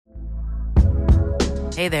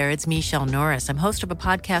Hey there, it's Michelle Norris. I'm host of a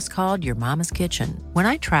podcast called Your Mama's Kitchen. When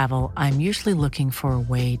I travel, I'm usually looking for a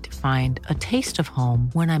way to find a taste of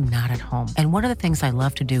home when I'm not at home. And one of the things I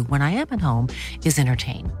love to do when I am at home is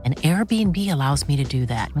entertain. And Airbnb allows me to do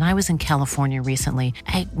that. When I was in California recently,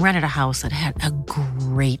 I rented a house that had a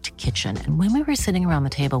great kitchen. And when we were sitting around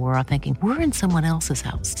the table, we were all thinking, we're in someone else's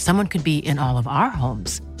house. Someone could be in all of our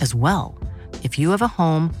homes as well. If you have a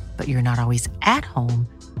home, but you're not always at home,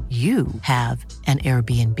 you have an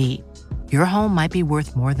Airbnb. Your home might be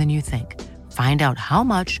worth more than you think. Find out how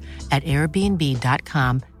much at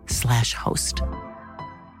airbnb.com/host.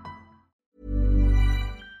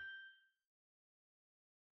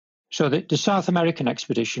 So the South American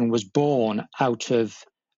expedition was born out of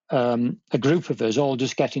a group of us all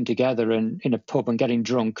just getting together and in a pub and getting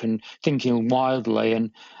drunk and thinking wildly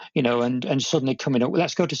and suddenly coming up,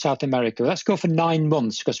 let's go to South America. Let's go for 9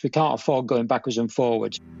 months because we can't afford going backwards and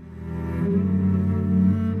forwards.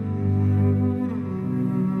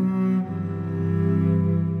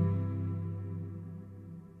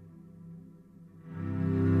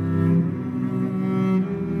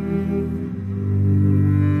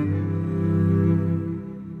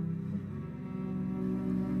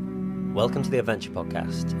 Welcome to the Adventure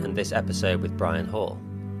Podcast and this episode with Brian Hall.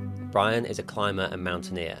 Brian is a climber and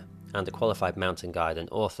mountaineer and a qualified mountain guide and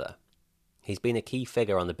author. He's been a key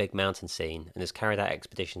figure on the big mountain scene and has carried out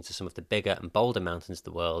expeditions to some of the bigger and bolder mountains of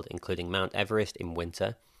the world, including Mount Everest in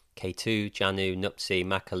winter, K2, Janu, Nuptse,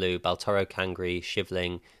 Makalu, Baltoro Kangri,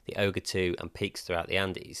 Shivling, the Ogatu and peaks throughout the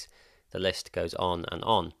Andes. The list goes on and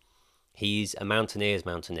on. He's a mountaineer's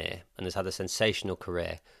mountaineer and has had a sensational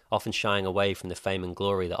career, often shying away from the fame and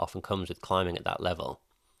glory that often comes with climbing at that level.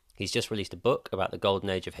 He's just released a book about the golden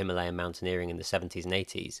age of Himalayan mountaineering in the 70s and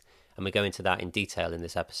 80s, and we go into that in detail in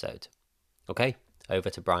this episode. Okay, over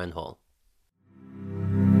to Brian Hall.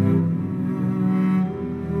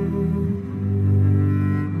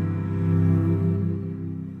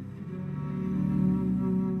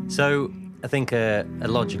 So, I think a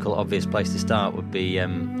logical, obvious place to start would be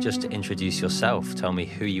just to introduce yourself. Tell me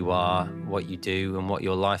who you are, what you do, and what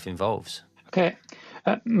your life involves. Okay.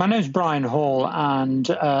 My name's Brian Hall, and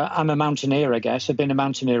I'm a mountaineer, I guess. I've been a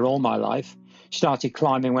mountaineer all my life. Started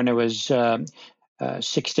climbing when I was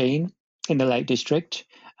 16 in the Lake District.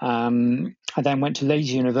 I then went to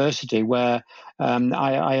Leeds University, where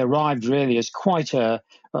I arrived really as quite a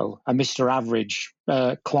Mr. Average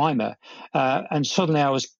climber. And suddenly I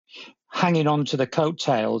was hanging on to the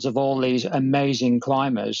coattails of all these amazing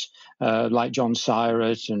climbers like John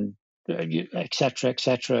Sirott and et cetera.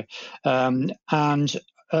 And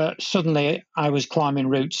suddenly I was climbing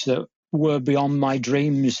routes that were beyond my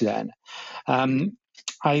dreams then.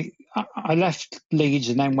 I left Leeds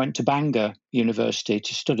and then went to Bangor University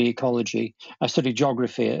to study ecology. I studied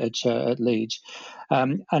geography at Leeds.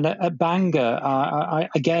 And at Bangor,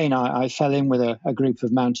 I fell in with a group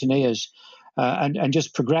of mountaineers and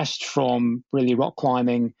just progressed from really rock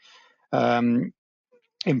climbing in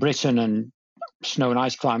Britain and snow and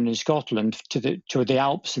ice climbing in Scotland to the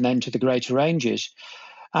Alps and then to the Greater Ranges.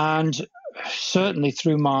 And certainly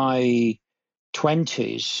through my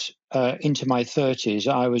 20s into my 30s,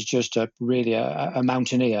 I was just a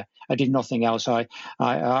mountaineer. I did nothing else. I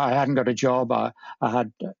hadn't got a job. I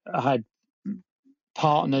had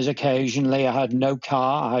partners occasionally. I had no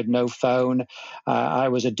car. I had no phone. I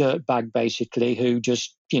was a dirtbag basically who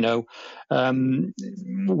just went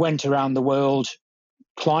around the world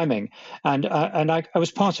climbing, and I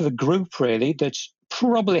was part of a group really that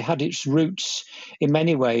probably had its roots in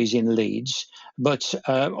many ways in Leeds, but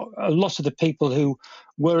a lot of the people who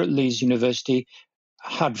were at Leeds University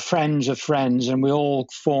had friends of friends, and we all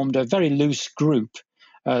formed a very loose group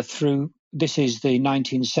through. This is the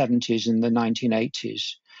 1970s and the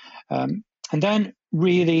 1980s, and then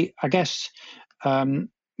really, I guess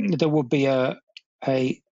there would be a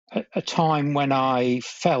time when I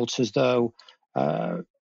felt as though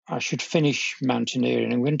I should finish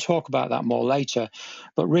mountaineering, and we're going to talk about that more later.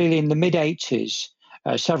 But really, in the mid-80s,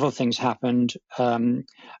 several things happened. A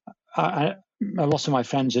lot of my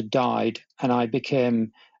friends had died, and I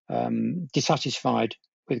became dissatisfied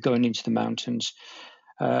with going into the mountains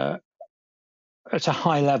at a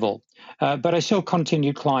high level. But I still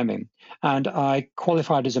continued climbing, and I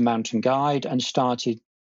qualified as a mountain guide and started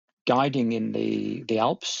guiding in the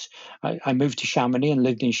Alps. I moved to Chamonix and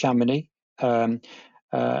lived in Chamonix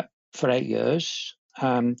for 8 years,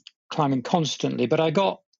 climbing constantly. But I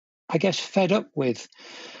got, I guess, fed up with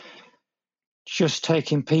just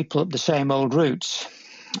taking people up the same old routes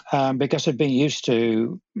because I'd been used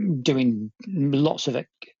to doing lots of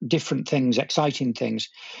different things, exciting things.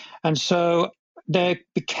 And so there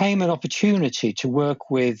became an opportunity to work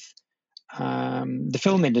with the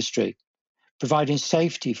film industry, providing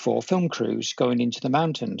safety for film crews going into the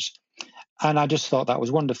mountains. And I just thought that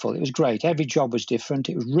was wonderful. It was great. Every job was different.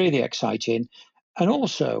 It was really exciting. And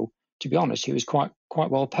also, to be honest, it was quite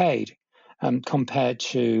well paid compared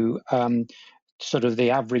to sort of the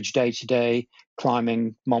average day-to-day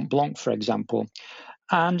climbing Mont Blanc, for example.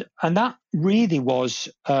 And that really was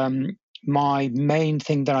my main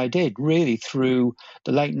thing that I did, really, through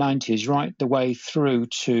the late 90s, right the way through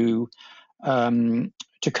to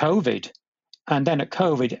COVID. And then at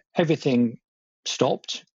COVID, everything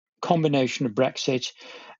stopped, combination of Brexit.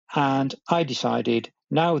 And I decided,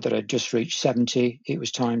 now that I'd just reached 70, it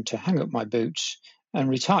was time to hang up my boots and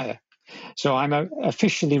retire. So I'm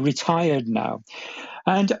officially retired now.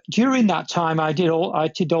 And during that time, I did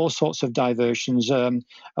all sorts of diversions.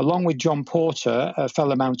 Along with John Porter, a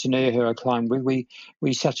fellow mountaineer who I climbed with,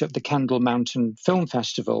 we set up the Kendal Mountain Film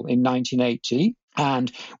Festival in 1980.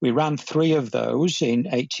 And we ran 3 of those in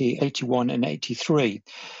 80, 81 and 83.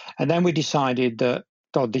 And then we decided that,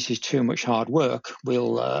 God, this is too much hard work.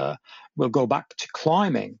 We'll go back to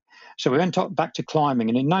climbing. So we went back to climbing.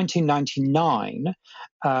 And in 1999,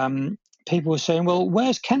 people were saying, well,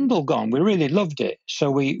 where's Kendal gone? We really loved it.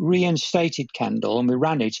 So we reinstated Kendal and we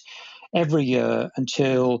ran it every year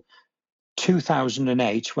until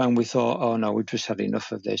 2008, when we thought, oh no, we've just had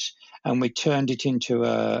enough of this. And we turned it into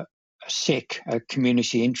a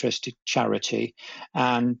community interested charity,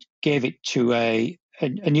 and gave it to a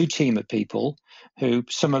new team of people who,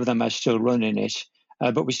 some of them are still running it,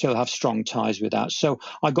 but we still have strong ties with that. So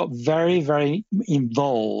I got very, very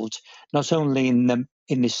involved, not only in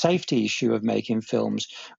the safety issue of making films,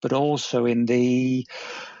 but also in the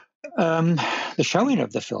showing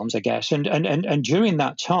of the films, I guess. And during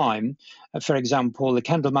that time, for example, the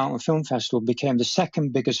Kendal Mountain Film Festival became the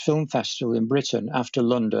second biggest film festival in Britain after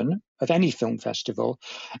London of any film festival.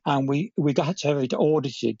 And we got to have it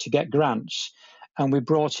audited to get grants. And we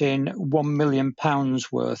brought in £1 million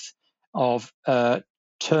worth of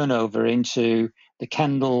turnover into the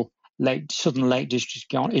Kendal Southern Lake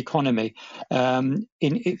District economy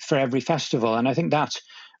for every festival. And I think that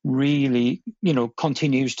really,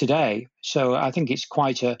 continues today. So I think it's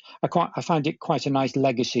I find it quite a nice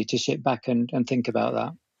legacy to sit back and think about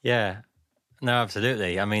that. Yeah, no,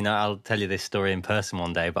 absolutely. I mean, I'll tell you this story in person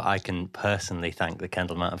one day, but I can personally thank the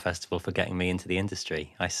Kendal Mountain Festival for getting me into the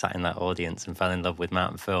industry. I sat in that audience and fell in love with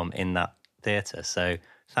mountain film in that theatre. So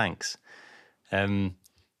thanks.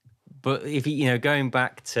 But if going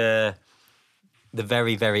back to the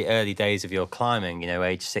very, very early days of your climbing,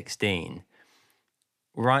 age 16,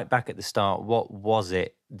 right back at the start, what was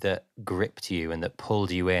it that gripped you and that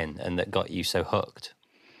pulled you in and that got you so hooked?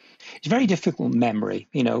 It's very difficult memory,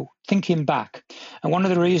 thinking back. And one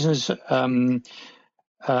of the reasons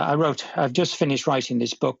I've just finished writing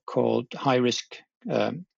this book called High Risk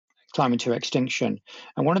Climbing to Extinction.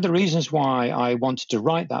 And one of the reasons why I wanted to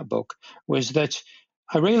write that book was that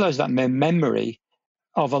I realized that my memory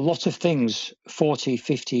of a lot of things 40,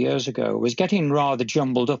 50 years ago was getting rather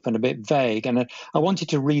jumbled up and a bit vague. And I wanted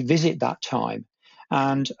to revisit that time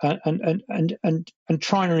and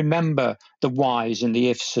try and remember the whys and the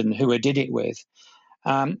ifs and who I did it with.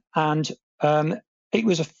 It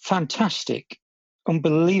was a fantastic,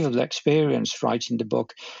 unbelievable experience writing the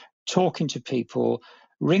book, talking to people,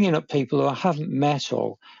 ringing up people who I haven't met,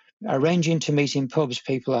 or arranging to meet in pubs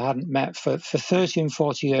people I hadn't met for 30 and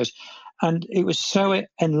 40 years. And it was so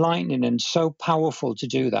enlightening and so powerful to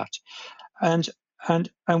do that. And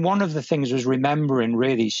one of the things was remembering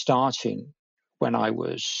really starting when I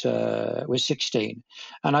was 16.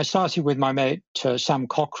 And I started with my mate, Sam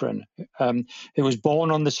Cochran, who was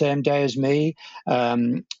born on the same day as me.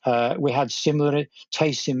 We had similar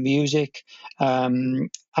tastes in music.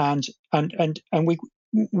 And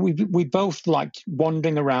we both liked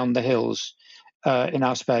wandering around the hills in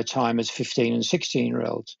our spare time as 15 and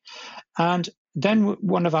 16-year-olds. And then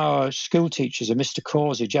one of our school teachers, a Mr.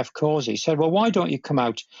 Causey, Jeff Causey, said, well, why don't you come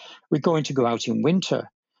out? We're going to go out in winter.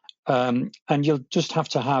 And you'll just have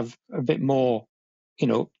to have a bit more,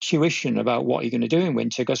 tuition about what you're going to do in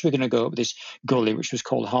winter, because we're going to go up this gully, which was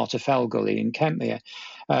called Harterfell Gully in Kentmere.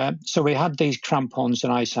 So we had these crampons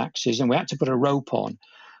and ice axes, and we had to put a rope on.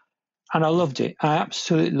 And I loved it. I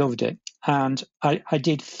absolutely loved it. And I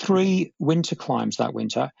did 3 winter climbs that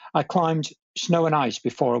winter. I climbed snow and ice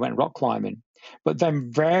before I went rock climbing. But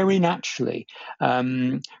then very naturally,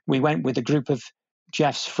 we went with a group of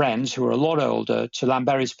Jeff's friends who were a lot older to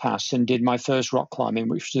Llanberis Pass and did my first rock climbing,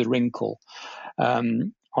 which was the Wrinkle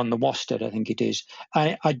on the Wasted, I think it is.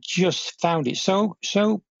 I just found it so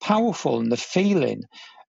powerful, and the feeling.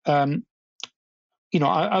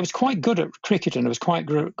 I was quite good at cricket and I was quite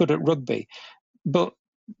good at rugby, but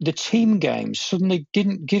the team games suddenly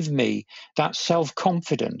didn't give me that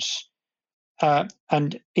self-confidence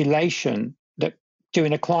and elation that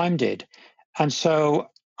doing a climb did. And so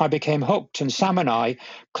I became hooked, and Sam and I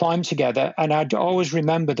climbed together, and I'd always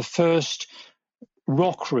remember the first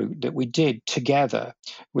rock route that we did together,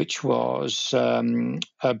 which was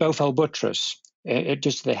Bowfell Buttress,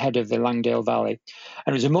 just the head of the Langdale Valley.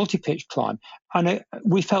 And it was a multi-pitch climb. And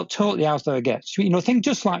we felt totally out of our gates. Think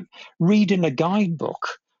just like reading a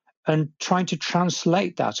guidebook and trying to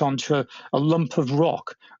translate that onto a lump of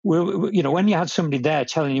rock. When you had somebody there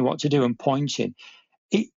telling you what to do and pointing,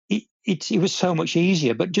 it was so much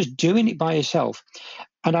easier, but just doing it by yourself.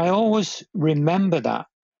 And I always remember that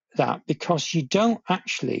because you don't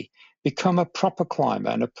actually become a proper climber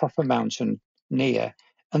and a proper mountaineer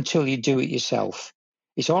until you do it yourself.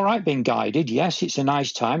 It's all right being guided. Yes, it's a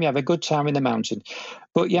nice time. You have a good time in the mountain,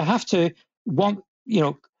 but you have to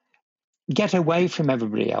get away from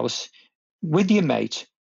everybody else with your mate,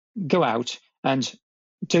 go out and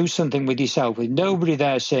do something with yourself, with nobody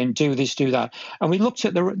there saying, do this, do that. And we looked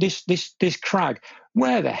at this crag.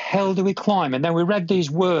 Where the hell do we climb? And then we read these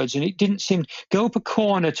words, and it didn't seem, go up a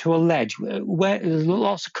corner to a ledge where there's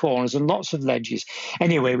lots of corners and lots of ledges.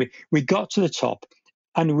 Anyway, we got to the top,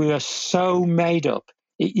 and we were so made up.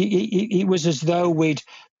 It was as though we'd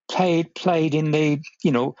played in the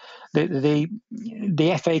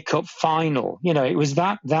FA Cup final. It was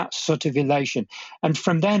that sort of elation. And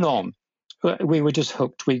from then on, we were just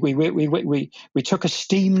hooked. We took a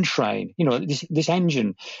steam train, this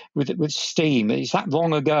engine with steam. It's that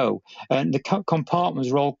long ago, and the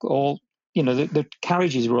compartments were all the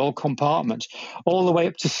carriages were all compartments, all the way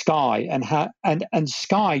up to Skye, and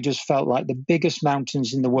Skye just felt like the biggest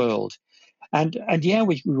mountains in the world. And yeah,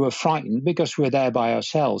 we were frightened because we were there by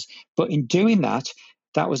ourselves. But in doing that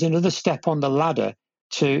was another step on the ladder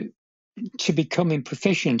to becoming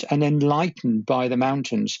proficient and enlightened by the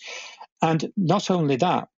mountains. And not only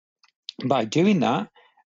that, by doing that,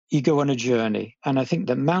 you go on a journey. And I think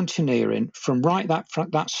that mountaineering, from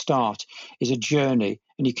that start, is a journey.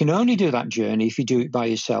 And you can only do that journey if you do it by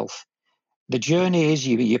yourself. The journey is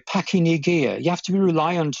you're packing your gear. You have to be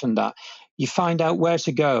reliant on that. You find out where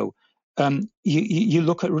to go. You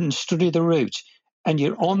look at and study the route. And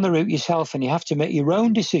you're on the route yourself, and you have to make your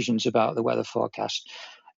own decisions about the weather forecast.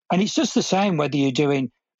 And it's just the same whether you're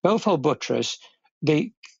doing Bowfell Buttress,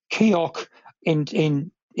 the Keok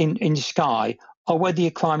in Skye, or whether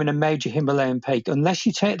you're climbing a major Himalayan peak. Unless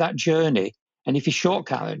you take that journey, and if you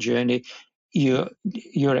shortcut that journey, your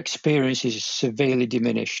experience is severely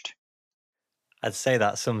diminished. I'd say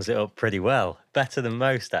that sums it up pretty well. Better than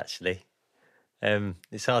most, actually.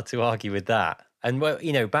 It's hard to argue with that. And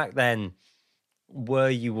back then,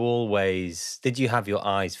 did you have your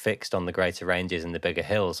eyes fixed on the greater ranges and the bigger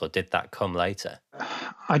hills, or did that come later?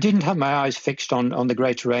 I didn't have my eyes fixed on the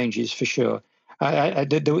greater ranges, for sure.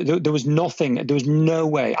 There was nothing. There was no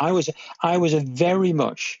way. I was a very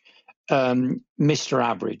much Mr.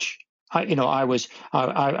 Average. I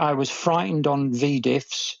was frightened on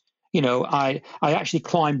V-diffs. I actually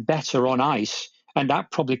climbed better on ice, and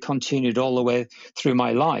that probably continued all the way through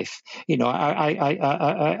my life.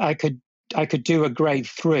 I could do a grade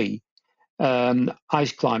 3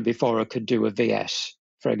 ice climb before I could do a VS,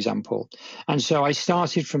 for example. And so I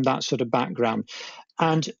started from that sort of background.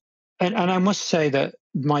 And I must say that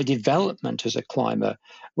my development as a climber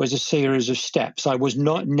was a series of steps. I was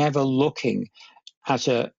never looking at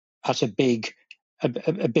a big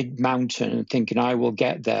mountain and thinking I will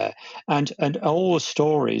get there. And all the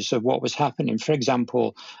stories of what was happening, for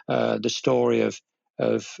example, the story of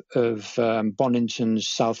Bonington's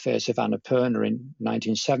South Face of Annapurna in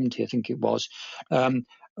 1970, I think it was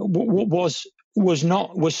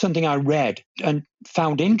something I read and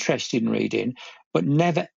found interested in reading, but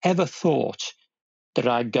never ever thought that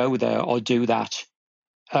I'd go there or do that.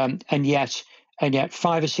 And yet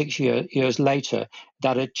 5 or 6 years later,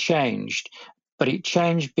 that had changed. But it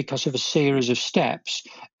changed because of a series of steps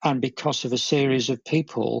and because of a series of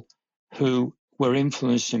people who were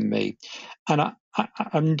influencing me. And I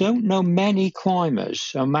don't know many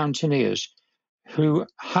climbers or mountaineers who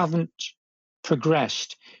haven't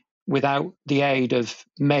progressed without the aid of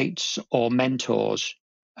mates or mentors.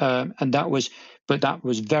 And that was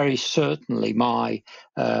very certainly my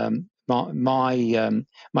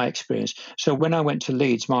experience. So when I went to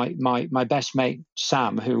Leeds, my best mate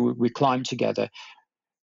Sam, who we climbed together,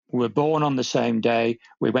 we were born on the same day.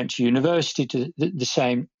 We went to university to the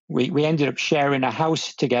same. We ended up sharing a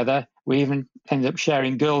house together. We even ended up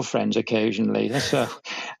sharing girlfriends occasionally. So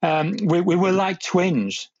we were like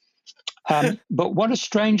twins. But what a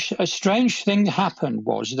strange thing happened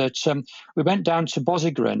was that we went down to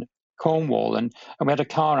Bossigran, Cornwall, and we had a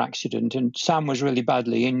car accident, and Sam was really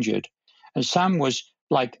badly injured. And Sam was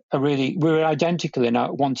like we were identical in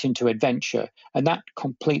our wanting to adventure, and that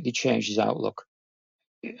completely changed his outlook.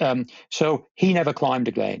 So he never climbed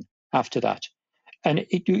again after that. And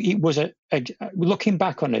it was looking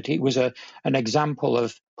back on it, it was an example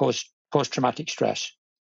of post-traumatic stress.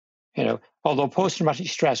 Although post-traumatic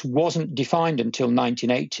stress wasn't defined until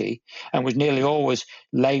 1980 and was nearly always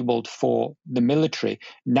labeled for the military,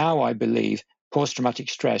 now I believe post-traumatic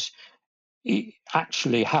stress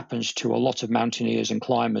actually happens to a lot of mountaineers and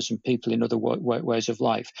climbers and people in other ways of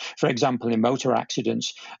life. For example, in motor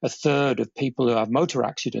accidents, a third of people who have motor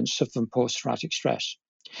accidents suffer from post-traumatic stress.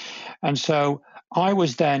 And so I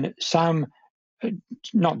was then, Sam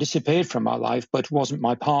not disappeared from my life, but wasn't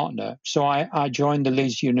my partner. So I joined the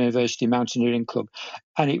Leeds University Mountaineering Club,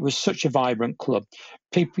 and it was such a vibrant club.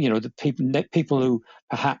 People, the people who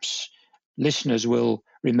perhaps listeners will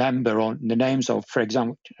remember on the names of, for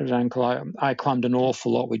example, I climbed an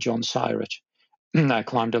awful lot with John Sirott. I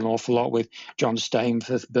climbed an awful lot with John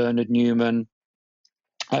Stainforth, Bernard Newman,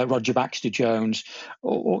 Roger Baxter Jones. A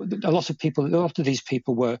lot of these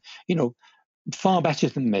people were, far better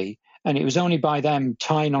than me. And it was only by them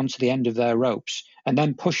tying onto the end of their ropes and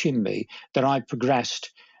then pushing me that I progressed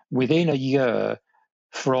within a year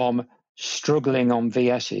from struggling on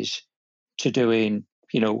VSs to doing,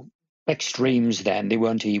 extremes then. They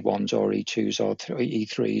weren't E1s or E2s or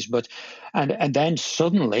E3s. And then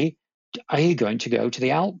suddenly, are you going to go to the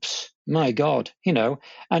Alps? My God, and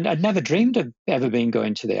I'd never dreamed of ever being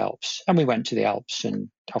going to the Alps. And we went to the Alps and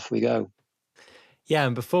off we go. Yeah,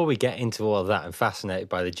 and before we get into all of that, I'm fascinated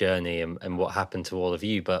by the journey and what happened to all of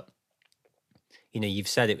you. But, you've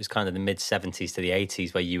said it was kind of the mid-70s to the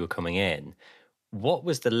 80s where you were coming in. What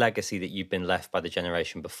was the legacy that you've been left by the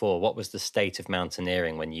generation before? What was the state of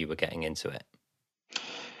mountaineering when you were getting into it?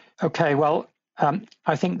 Okay, well,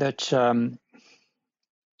 I think that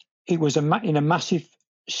it was in a massive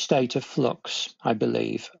state of flux, I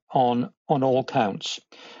believe, on all counts.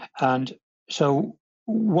 And so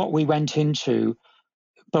what we went into,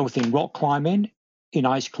 both in rock climbing, in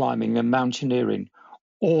ice climbing and mountaineering,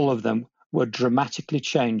 all of them were dramatically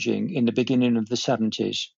changing in the beginning of the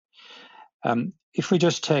 70s. If we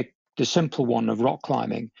just take the simple one of rock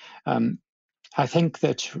climbing, I think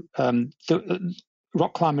that the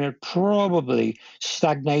rock climbing had probably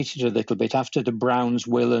stagnated a little bit after the Browns,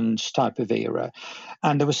 Willans type of era.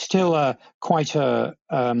 And there was still quite a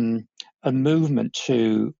movement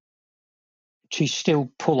to still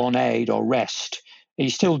pull on aid or rest. You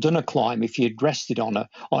still done a climb if you'd rested on it.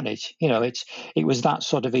 It was that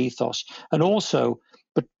sort of ethos. And also,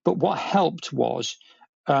 but what helped was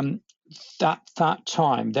that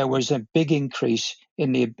time there was a big increase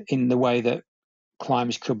in the way that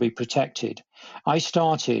climbs could be protected. I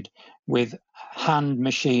started with hand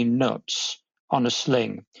machine nuts on a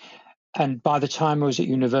sling. And by the time I was at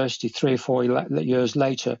university, 3 or 4 years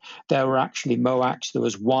later, there were actually MOACs, there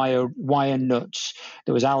was wire nuts,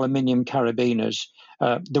 there was aluminium carabiners,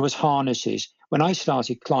 there was harnesses. When I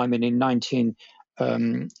started climbing in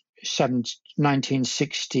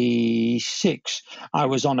 1966, I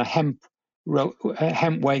was on a hemp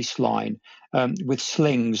waistline with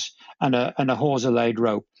slings and a hawser-laid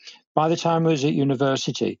rope. By the time I was at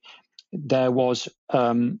university, there was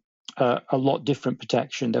a lot different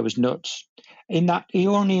protection. There was nuts.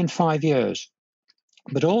 Only in 5 years.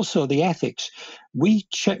 But also the ethics. We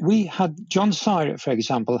had John Sirott, for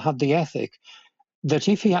example, had the ethic that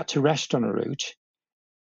if he had to rest on a route,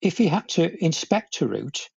 if he had to inspect a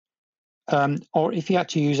route, or if he had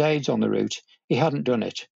to use aids on the route, he hadn't done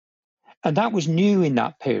it. And that was new in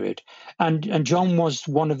that period. And John was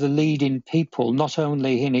one of the leading people, not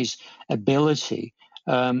only in his ability,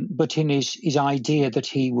 but in his idea that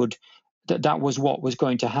he would that was what was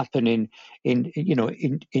going to happen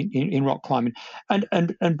in rock climbing.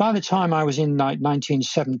 And by the time I was in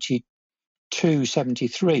 1972,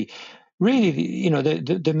 73, really,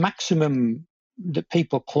 the maximum that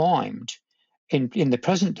people climbed in the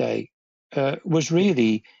present day was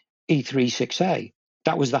really E36A.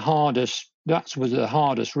 That was the hardest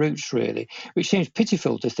routes, really, which seems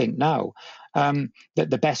pitiful to think now, that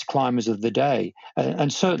the best climbers of the day,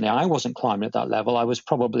 and certainly I wasn't climbing at that level. I was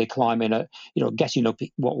probably climbing at, getting up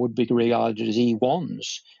what would be regarded as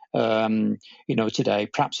E1s, today,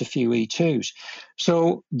 perhaps a few E2s.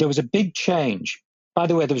 So there was a big change. By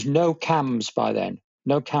the way, there was no cams by then.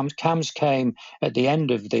 No cams. Cams came at the end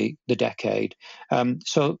of the decade.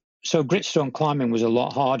 So gritstone climbing was a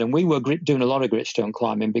lot harder, and we were doing a lot of gritstone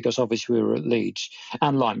climbing because obviously we were at Leeds,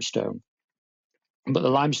 and limestone. But the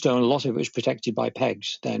limestone, a lot of it was protected by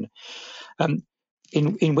pegs then.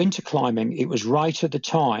 In winter climbing, it was right at the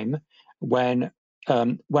time when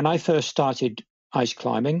I first started ice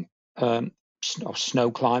climbing, or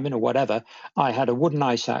snow climbing or whatever. I had a wooden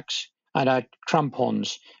ice axe and I had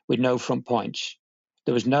crampons with no front points.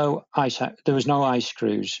 There was no ice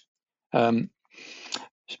screws.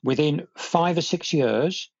 Within 5 or 6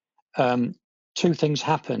 years, two things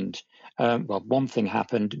happened. One thing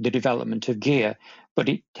happened, the development of gear, but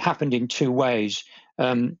it happened in two ways.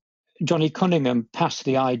 Johnny Cunningham passed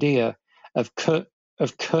the idea of curving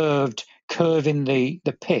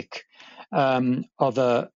the pick of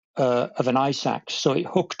an ice axe, so it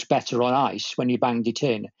hooked better on ice when you banged it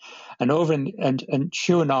in. And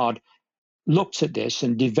Chouinard looked at this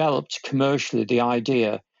and developed commercially the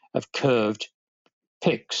idea of curved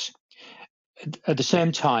picks. At the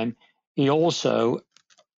same time, he also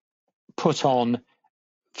put on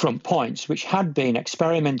front points, which had been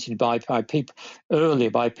experimented by people earlier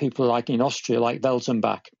by people like in Austria, like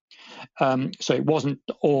Welzenbach. So it wasn't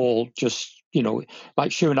all just,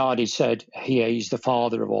 like Chouinard said, he's the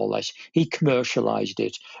father of all this. He commercialized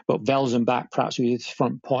it, but Welzenbach, perhaps with his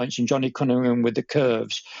front points, and Johnny Cunningham with the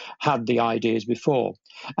curves, had the ideas before.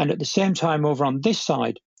 And at the same time, over on this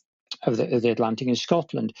side of the Atlantic in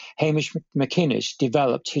Scotland, Hamish McInnes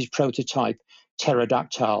developed his prototype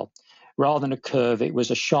pterodactyl. Rather than a curve, it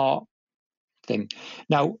was a sharp thing.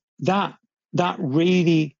 Now, that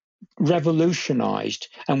really revolutionized,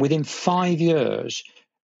 and within 5 years,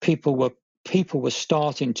 people were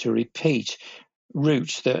starting to repeat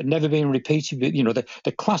routes that had never been repeated.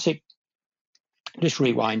 The classic. Just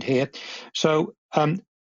rewind here. So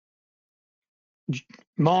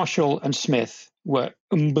Marshall and Smith were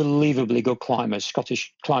unbelievably good climbers.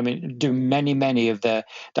 Scottish climbing, do many of the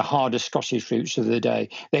hardest Scottish routes of the day.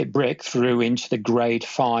 They break through into the grade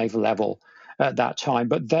 5 level at that time,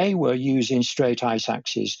 but they were using straight ice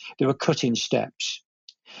axes. They were cutting steps.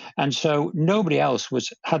 And so nobody else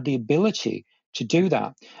had the ability to do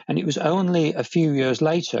that. And it was only a few years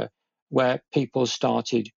later where people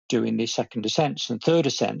started doing the second ascents and third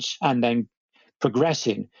ascents and then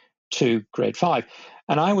progressing to grade 5.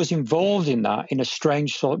 And I was involved in that in a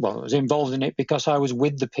strange sort. Well, I was involved in it because I was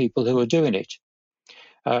with the people who were doing it.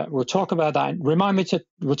 We'll talk about that.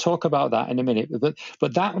 We'll talk about that in a minute.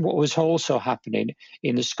 But that what was also happening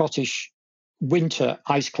in the Scottish winter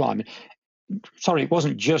ice climbing. Sorry, it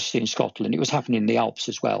wasn't just in Scotland. It was happening in the Alps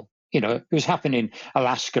as well. It was happening in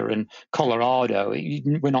Alaska and Colorado.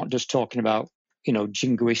 We're not just talking about,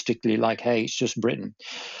 jingoistically like, hey, it's just Britain.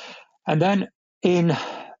 And then in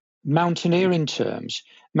mountaineering terms,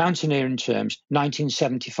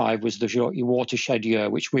 1975 was the watershed year,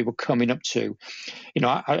 which we were coming up to.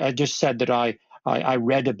 I just said that I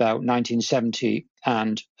read about 1970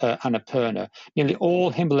 and Annapurna. Nearly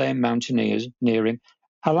all Himalayan mountaineering,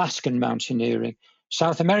 Alaskan mountaineering,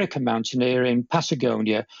 South American mountaineering,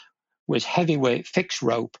 Patagonia, was heavyweight fixed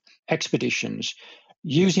rope expeditions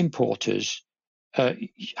using porters,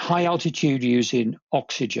 high altitude using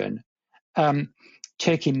oxygen,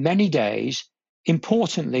 taking many days.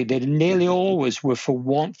 Importantly, they nearly always were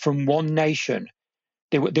from one nation.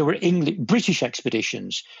 They were English, British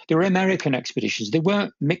expeditions. They were American expeditions. They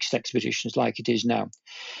weren't mixed expeditions like it is now.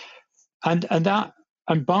 And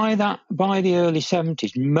by the early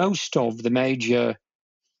 70s, most of the major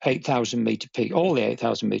 8,000 meter peak, all the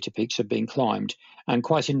 8,000 meter peaks have been climbed, and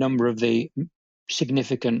quite a number of the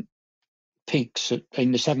significant peaks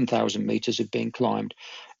in the 7,000 meters have been climbed,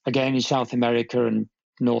 again in South America and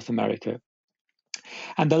North America.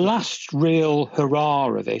 And the last real hurrah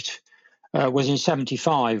of it was in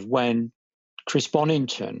 75 when Chris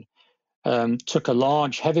Bonington took a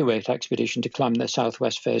large heavyweight expedition to climb the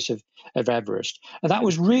southwest face of Everest. And that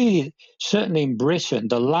was really, certainly in Britain,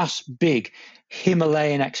 the last big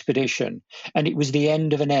Himalayan expedition. And it was the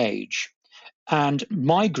end of an age. And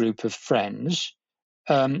my group of friends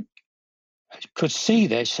could see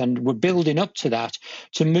this and were building up to that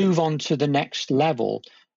to move on to the next level,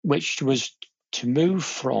 which was to move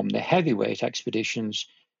from the heavyweight expeditions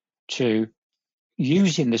to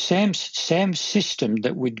using the same system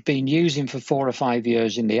that we'd been using for 4 or 5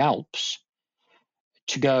 years in the Alps,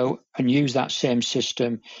 to go and use that same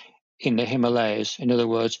system in the Himalayas. In other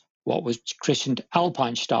words, what was christened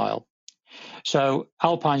Alpine style. So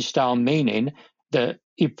Alpine style meaning that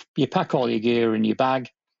you pack all your gear in your bag,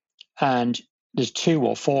 and there's 2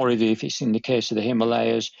 or 4 of you if it's in the case of the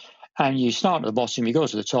Himalayas, and you start at the bottom, you go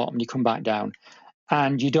to the top, and you come back down,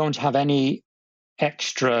 and you don't have any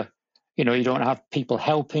extra. You don't have people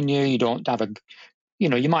helping you. You don't have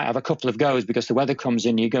you might have a couple of goes because the weather comes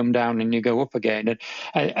in, you come down and you go up again.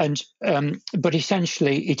 But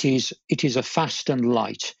essentially it is a fast and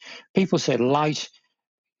light. People say light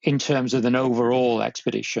in terms of an overall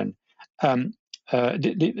expedition.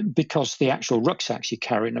 Because the actual rucksacks you're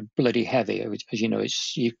carrying are bloody heavy. As you know,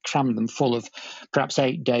 you cram them full of perhaps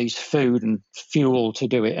 8 days' food and fuel to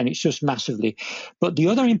do it, and it's just massively. But the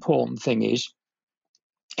other important thing is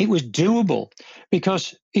it was doable,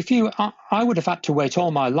 because I would have had to wait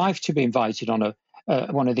all my life to be invited on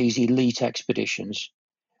one of these elite expeditions.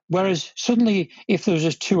 Whereas suddenly, if there was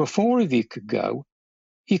just 2 or 4 of you could go,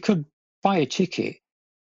 you could buy a ticket,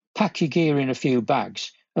 pack your gear in a few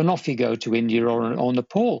bags, and off you go to India or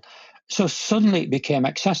Nepal. So suddenly it became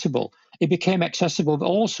accessible. It became accessible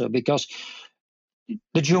also because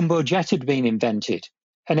the jumbo jet had been invented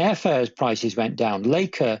and airfare prices went down.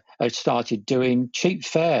 Laker had started doing cheap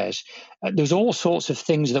fares. There's all sorts of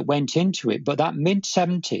things that went into it, but that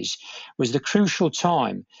mid-70s was the crucial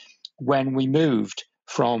time when we moved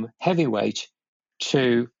from heavyweight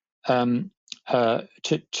to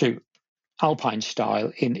alpine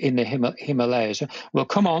style in the Himalayas. Well,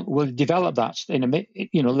 come on, we'll develop that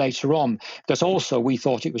later on, because also we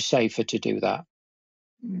thought it was safer to do that.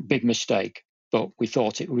 Big mistake, but we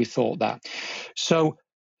thought that. So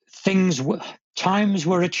times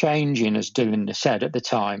were a changing, as Dylan said at the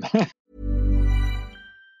time.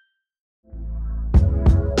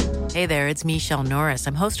 Hey there, it's Michelle Norris.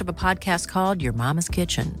 I'm host of a podcast called Your Mama's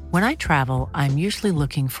Kitchen. When I travel, I'm usually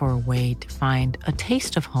looking for a way to find a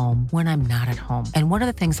taste of home when I'm not at home. And one of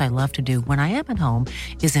the things I love to do when I am at home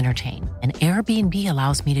is entertain. And Airbnb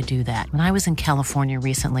allows me to do that. When I was in California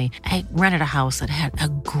recently, I rented a house that had a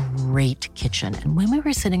great kitchen. And when we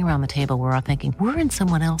were sitting around the table, we were all thinking, we're in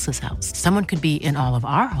someone else's house. Someone could be in all of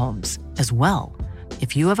our homes as well.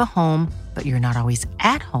 If you have a home, but you're not always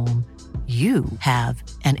at home, you have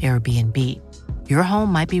an Airbnb. Your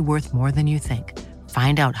home might be worth more than you think.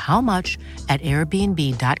 Find out how much at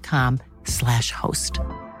airbnb.com/host.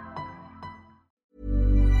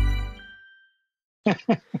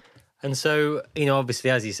 And so, obviously,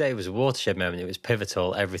 as you say, it was a watershed moment. It was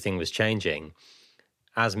pivotal. Everything was changing.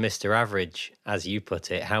 As Mr. Average, as you put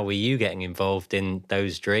it, how were you getting involved in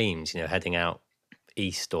those dreams, heading out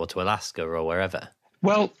east or to Alaska or wherever?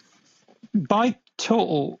 Well, by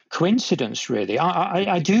total coincidence, really.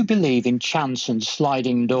 I do believe in chance and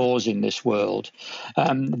sliding doors in this world.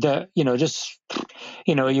 That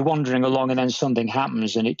you're wandering along and then something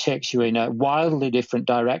happens and it takes you in a wildly different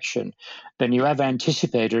direction than you ever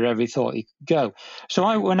anticipated or ever thought you could go.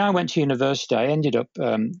 So when I went to university, I ended up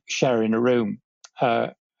sharing a room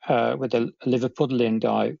with a Liverpudlian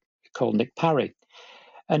guy called Nick Parry,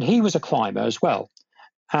 and he was a climber as well.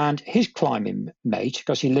 And his climbing mate,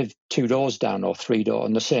 because he lived 2 doors down or 3 doors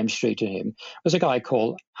on the same street as him, was a guy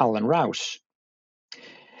called Alan Rouse.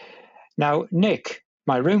 Now, Nick,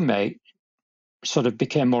 my roommate, sort of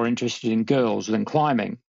became more interested in girls than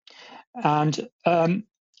climbing. And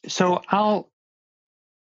so Al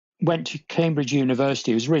went to Cambridge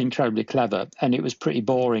University. He was really incredibly clever, and it was pretty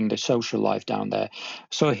boring, the social life down there.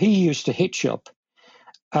 So he used to hitch up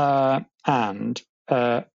to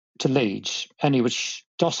Leeds, and he would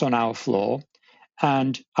doss on our floor,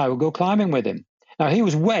 and I would go climbing with him. Now, he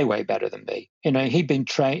was way, way better than me. He'd been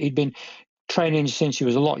training since he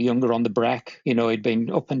was a lot younger on the Breck. He'd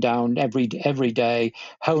been up and down every day,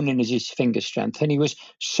 honing his finger strength, and he was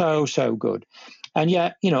so, so good. And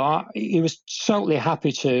yet, he was totally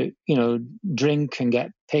happy to, drink and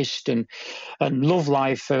get pissed and love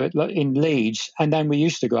life in Leeds. And then we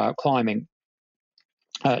used to go out climbing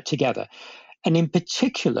together. And in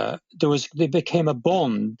particular, there became a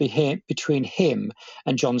bond between him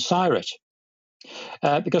and John Sirott,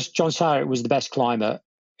 because John Sirott was the best climber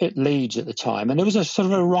at Leeds at the time, and there was a sort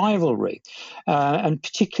of a rivalry, and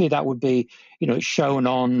particularly that would be, shown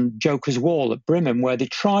on Joker's Wall at Brimham, where they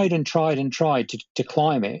tried and tried and tried to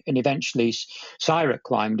climb it, and eventually Sirott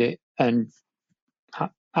climbed it, and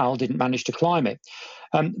Al didn't manage to climb it.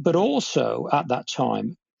 But also at that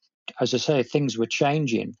time, as I say, things were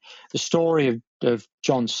changing. The story of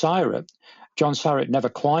John Sirott never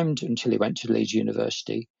climbed until he went to Leeds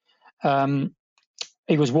University.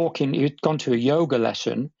 He was walking, he'd gone to a yoga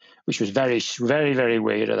lesson, which was very, very, very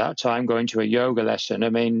weird at that time, going to a yoga lesson. I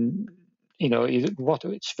mean,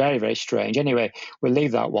 it's very, very strange. Anyway, we'll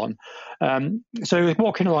leave that one. So he was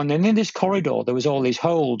walking along, and in this corridor, there was all these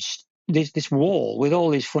holes, this wall with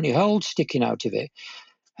all these funny holes sticking out of it.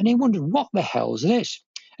 And he wondered, what the hell is this?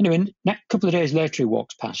 Anyway, a couple of days later, he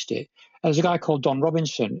walks past it. There's a guy called Don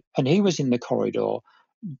Robinson, and he was in the corridor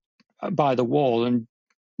by the wall. And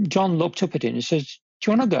John looked up at him and says,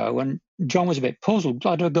 do you want to go? And John was a bit puzzled.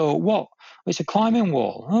 I'd go, what? It's a climbing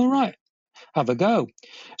wall. All right, have a go.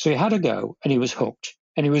 So he had a go, and he was hooked,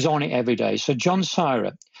 and he was on it every day. So John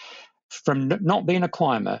Syra, from not being a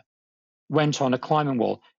climber, went on a climbing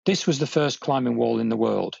wall. This was the first climbing wall in the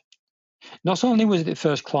world. Not only was it the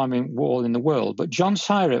first climbing wall in the world, but John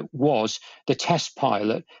Syra was the test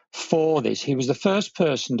pilot for this. He was the first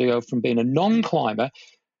person to go from being a non-climber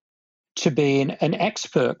to being an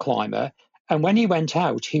expert climber. And when he went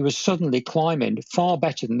out, he was suddenly climbing far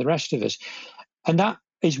better than the rest of us. And that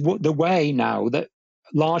is the way now that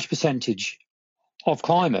large percentage of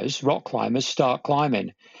climbers, rock climbers, start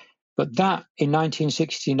climbing. But that, in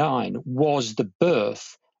 1969, was the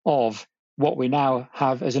birth of what we now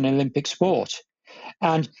have as an Olympic sport.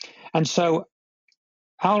 And so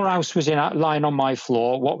Al Rouse was lying on my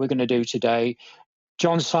floor, what we're going to do today.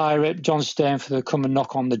 John Syra, John Stainforth would come and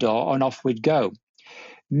knock on the door, and off we'd go.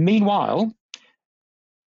 Meanwhile,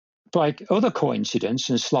 like other coincidence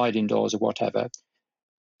and sliding doors or whatever,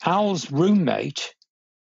 Al's roommate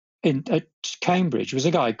at Cambridge was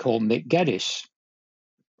a guy called Mick Geddes.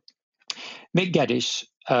 Mick Geddes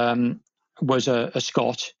was a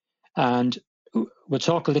Scot, and we'll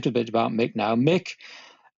talk a little bit about Mick now. Mick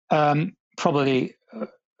probably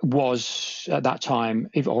was at that time,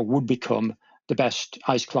 or would become, the best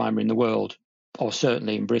ice climber in the world, or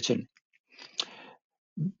certainly in Britain.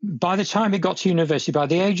 By the time he got to university, by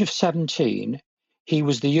the age of 17, he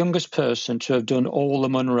was the youngest person to have done all the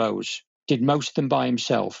Munros, did most of them by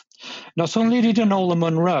himself. Not only had he done all the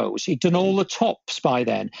Munros, he'd done all the tops by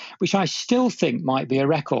then, which I still think might be a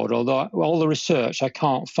record, although all the research I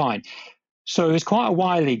can't find. So he was quite a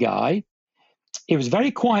wily guy. He was a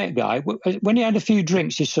very quiet guy. When he had a few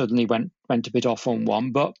drinks, he suddenly went a bit off on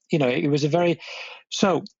one. But, it was a very...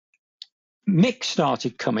 So Mick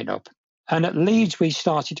started coming up. And at Leeds, we had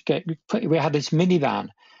this minivan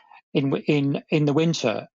in the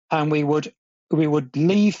winter, and we would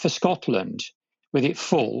leave for Scotland with it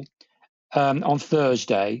full on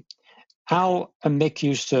Thursday. Al and Mick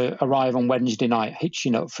used to arrive on Wednesday night,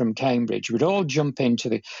 hitching up from Cambridge. We'd all jump into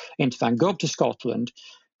the van, go up to Scotland,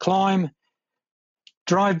 climb,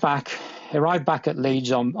 drive back, arrive back at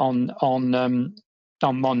Leeds on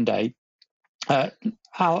Monday.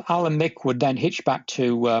 Al and Mick would then hitch back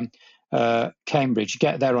to Cambridge,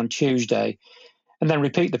 get there on Tuesday, and then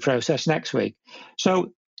repeat the process next week.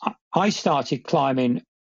 So I started climbing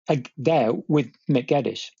there with Mick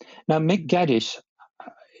Geddes. Now, Mick Geddes,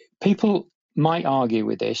 people might argue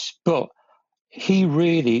with this, but he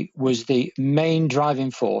really was the main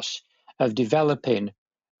driving force of developing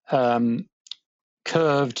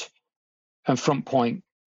curved and front point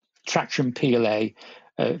traction PLA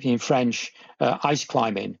in French ice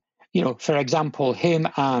climbing. For example, him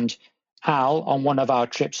and Al on one of our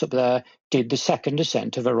trips up there did the second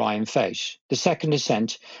ascent of Orion Face, the second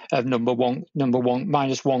ascent of number one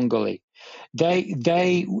 -1 gully.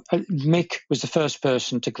 Mick was the first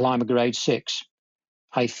person to climb a grade 6,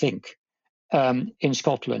 I think, in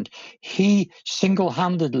Scotland. He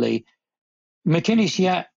single-handedly,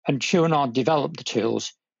 McInnes and Chouinard developed the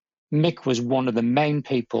tools. Mick was one of the main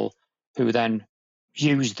people who then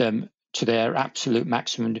used them to their absolute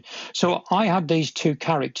maximum. So I had these two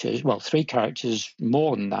characters, well, three characters,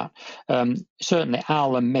 more than that. Certainly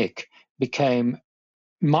Al and Mick became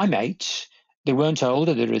my mates. They weren't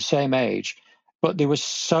older, they were the same age, but they were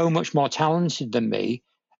so much more talented than me,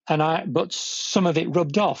 but some of it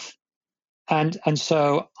rubbed off. And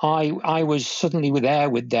so I was suddenly there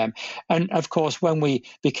with them. And of course, when we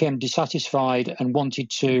became dissatisfied and wanted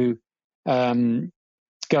to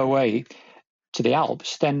go away to the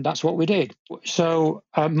Alps, then that's what we did. So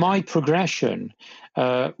my progression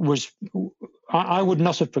was, I would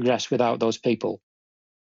not have progressed without those people.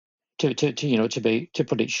 To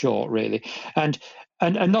put it short, really, and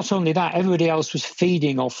not only that, everybody else was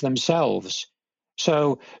feeding off themselves.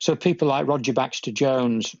 So people like Roger Baxter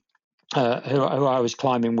Jones, who I was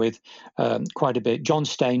climbing with quite a bit, John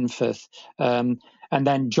Stainforth, and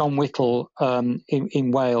then John Whittle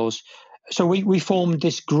in Wales. So we formed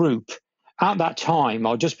this group. At that time,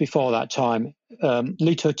 or just before that time,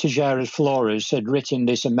 Lito Tijeras Flores had written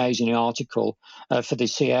this amazing article for the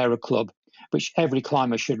Sierra Club, which every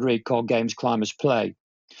climber should read, called Games Climbers Play.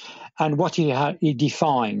 And what he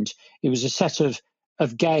defined, it was a set of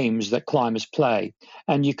games that climbers play.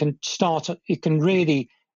 And you can really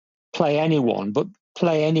play any one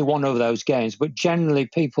of those games. But generally,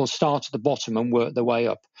 people start at the bottom and work their way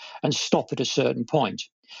up and stop at a certain point.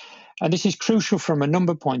 And this is crucial from a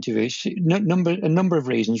number point of view, a number of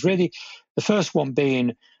reasons. Really, the first one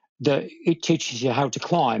being that it teaches you how to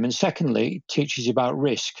climb, and secondly, it teaches you about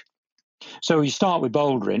risk. So you start with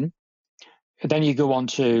bouldering, then you go on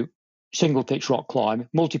to single pitch rock climb,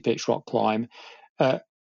 multi-pitch rock climb,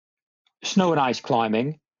 snow and ice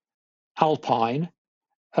climbing, alpine,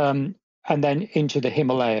 and then into the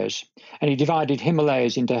Himalayas. And he divided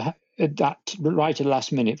Himalayas into that right at the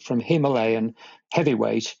last minute, from Himalayan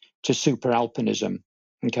heavyweight to super alpinism.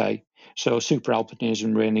 Okay, so super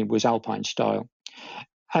alpinism really was alpine style.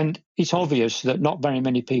 And it's obvious that not very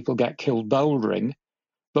many people get killed bouldering,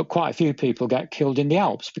 but quite a few people get killed in the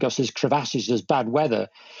Alps because there's crevasses, there's bad weather.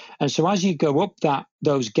 And so as you go up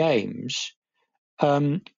those games,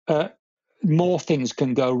 more things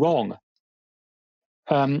can go wrong.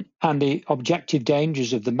 And the objective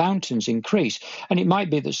dangers of the mountains increase. And it might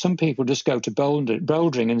be that some people just go to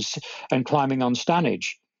bouldering and climbing on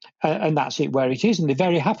Stanage, and that's it where it is, and they're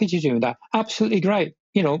very happy to do that. Absolutely great,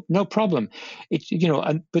 no problem. It's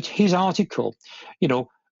but his article,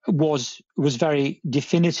 was very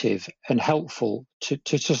definitive and helpful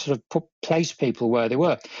to sort of place people where they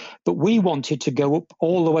were. But we wanted to go up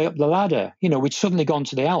all the way up the ladder. We'd suddenly gone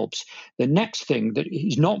to the Alps. The next thing that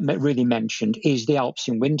is not really mentioned is the Alps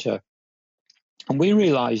in winter. And we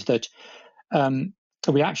realized that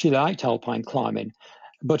we actually liked alpine climbing,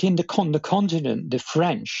 but in the continent, the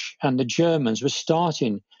French and the Germans were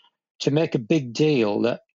starting to make a big deal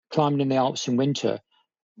that climbing in the Alps in winter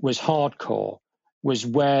was hardcore, was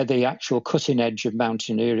where the actual cutting edge of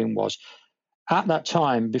mountaineering was. At that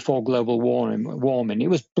time, before global warming, it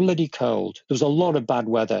was bloody cold. There was a lot of bad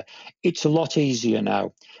weather. It's a lot easier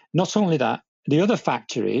now. Not only that, the other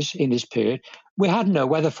factor is, in this period, we had no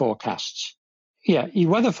weather forecasts. Yeah,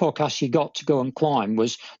 your weather forecast you got to go and climb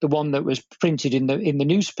was the one that was printed in the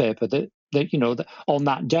newspaper that on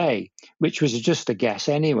that day, which was just a guess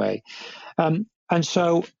anyway. And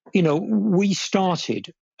so, we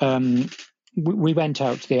started. We went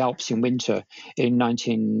out to the Alps in winter in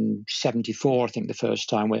 1974, I think, the first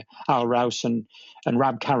time, with Al Rouse and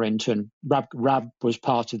Rab Carrington. Rab was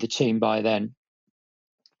part of the team by then.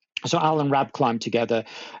 So Al and Rab climbed together,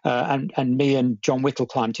 and me and John Whittle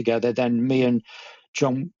climbed together. Then me and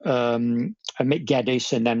John Mick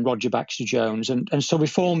Geddes, and then Roger Baxter Jones, and so we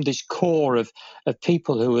formed this core of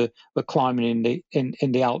people who were climbing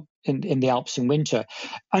in the Alps in winter,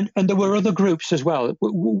 and there were other groups as well.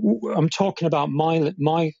 I'm talking about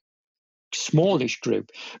my smallish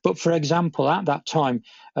group, but for example, at that time,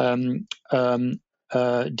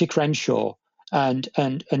 Dick Renshaw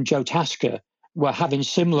and Joe Tasker were having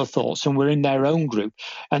similar thoughts and were in their own group.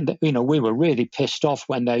 And, we were really pissed off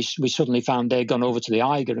when we suddenly found they'd gone over to the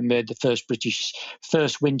Eiger and made the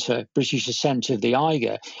first winter British ascent of the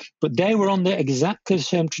Eiger. But they were on exactly the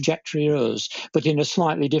same trajectory as us, but in a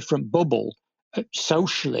slightly different bubble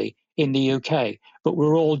socially in the UK. But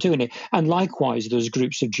we're all doing it. And likewise, there's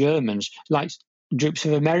groups of Germans, like groups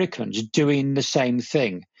of Americans doing the same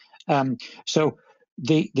thing. So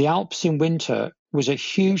the Alps in winter was a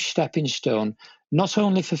huge stepping stone, not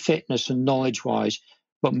only for fitness and knowledge-wise,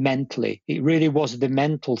 but mentally. It really was the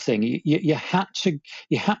mental thing. You had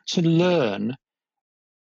to learn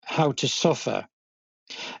how to suffer.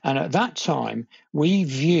 And at that time, we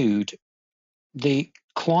viewed the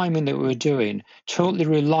climbing that we were doing totally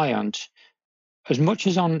reliant, as much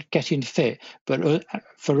as on getting fit, but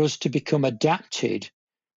for us to become adapted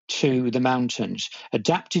to the mountains,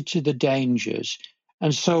 adapted to the dangers.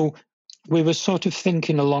 And so we were sort of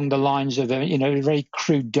thinking along the lines of, a very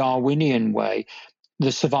crude Darwinian way,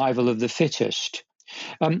 the survival of the fittest.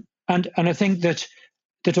 And I think that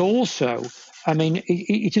also, I mean,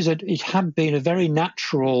 it had been a very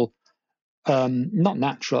natural, not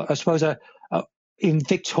natural, I suppose, in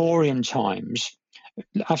Victorian times,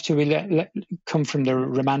 after we come from the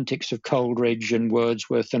romantics of Coleridge and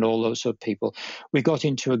Wordsworth and all those sort of people, we got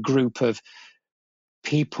into a group of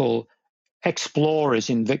people, explorers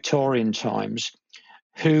in Victorian times,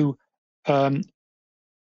 who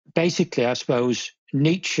basically, I suppose,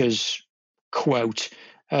 Nietzsche's quote,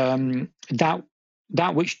 that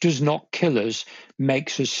which does not kill us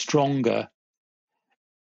makes us stronger,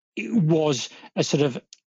 it was a sort of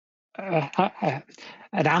an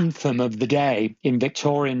anthem of the day in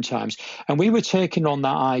Victorian times. And we were taking on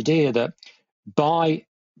that idea that by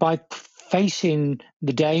facing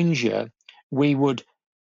the danger, we would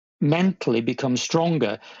mentally become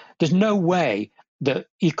stronger. There's no way that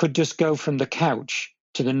you could just go from the couch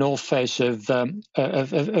to the north face of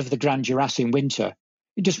the Grand Jurassic in winter.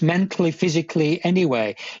 Just mentally, physically,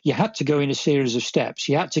 anyway. You had to go in a series of steps.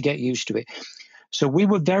 You had to get used to it. So we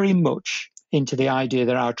were very much into the idea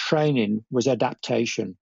that our training was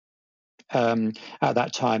adaptation at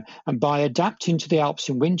that time. And by adapting to the Alps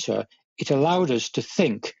in winter, it allowed us to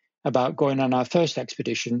think about going on our first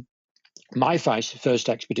expedition my first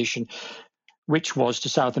expedition, which was to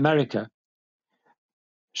South America.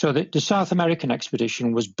 So the South American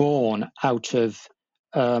expedition was born out of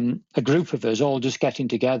a group of us all just getting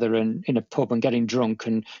together and in a pub and getting drunk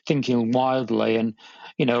and thinking wildly and,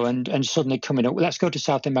 and suddenly coming up, let's go to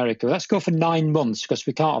South America. Let's go for 9 months because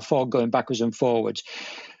we can't afford going backwards and forwards.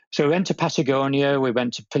 So we went to Patagonia, we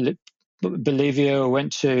went to Bolivia, we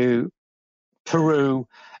went to Peru.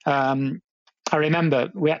 I remember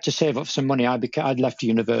we had to save up some money. I'd left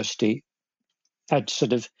university. I'd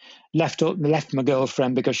sort of left my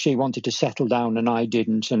girlfriend because she wanted to settle down and I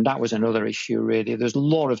didn't, and that was another issue really. There's a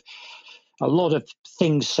lot of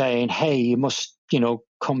things saying, hey, you must, the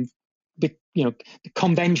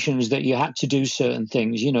conventions that you had to do certain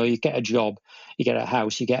things. You get a job, you get a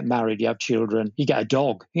house, you get married, you have children, you get a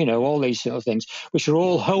dog. All these sort of things, which are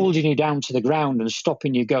all holding you down to the ground and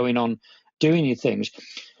stopping you going on doing your things.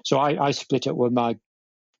 So I split up with my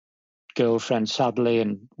girlfriend, sadly,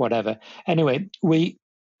 and whatever. Anyway, we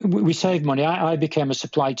saved money. I became a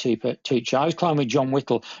supply teacher. I was climbing with John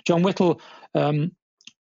Whittle. John Whittle was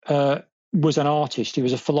an artist. He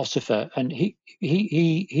was a philosopher, and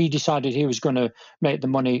he decided he was going to make the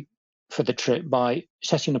money for the trip by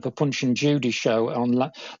setting up a Punch and Judy show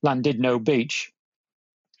on Llandudno Beach.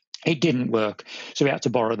 It didn't work, so we had to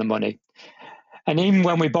borrow the money. And even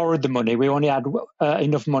when we borrowed the money, we only had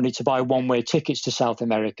enough money to buy one-way tickets to South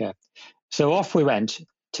America. So off we went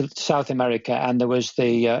to South America, and there was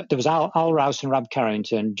Al Rouse and Rab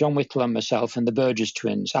Carrington, John Whittle and myself, and the Burgess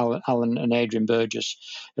twins, Alan and Adrian Burgess,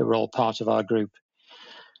 who were all part of our group.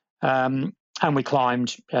 And we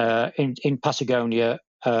climbed in Patagonia.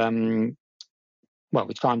 We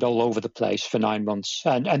climbed all over the place for 9 months,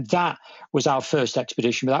 and that was our first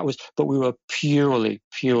expedition. But we were purely.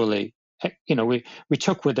 We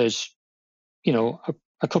took with us,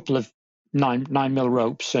 a couple of 9mm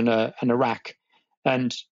ropes and a rack,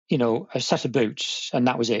 and a set of boots, and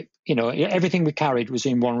that was it. Everything we carried was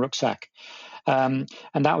in one rucksack, and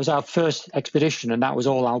that was our first expedition, and that was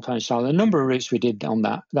all alpine style. The number of routes we did on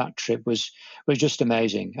that trip was just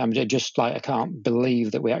amazing. I mean, I can't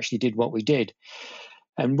believe that we actually did what we did.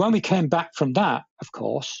 And when we came back from that, of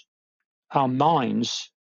course, our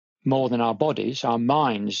minds, more than our bodies, our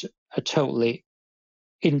minds are totally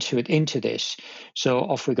into this. So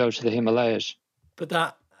off we go to the Himalayas. But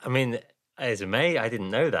that, I mean, as a mate, I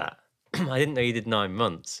didn't know that. I didn't know you did 9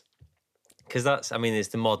 months. Because it's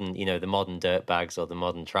the modern dirt bags or the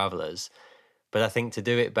modern travelers. But I think to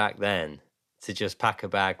do it back then, to just pack a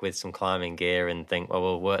bag with some climbing gear and think, well,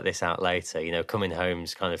 we'll work this out later, coming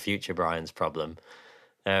home's kind of future Brian's problem.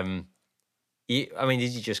 Did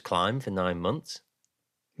you just climb for 9 months?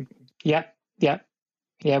 Yeah.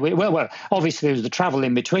 Well, obviously there was the travel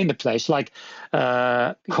in between the place, like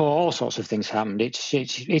all sorts of things happened.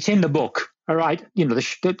 It's in the book, all right.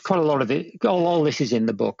 Quite a lot of it. All this is in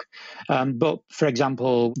the book. But for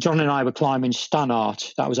example, John and I were climbing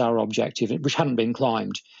Stannart. That was our objective, which hadn't been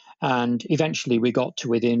climbed, and eventually we got to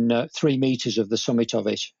within 3 meters of the summit of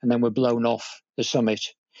it, and then we're blown off the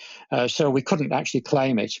summit. So we couldn't actually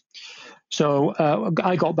claim it. So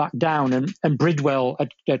I got back down, and Bridwell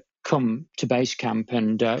had come to base camp,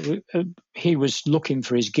 and he was looking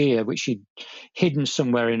for his gear, which he'd hidden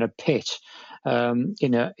somewhere in a pit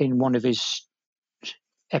in one of his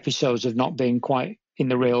episodes of not being quite in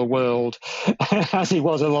the real world, as he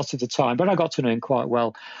was a lot of the time. But I got to know him quite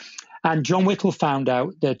well. And John Whittle found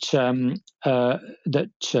out that a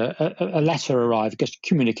letter arrived, because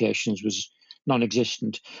communications was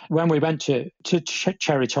non-existent. When we went to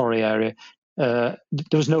Cherry Torrey area, there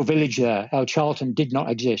was no village there. El Charlton did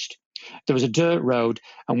not exist. There was a dirt road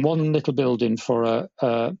and one little building for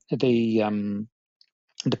the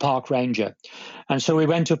park ranger. And so we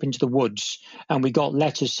went up into the woods, and we got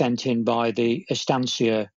letters sent in by the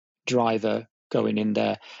estancia driver going in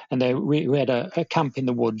there. And we had a camp in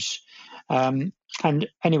the woods. And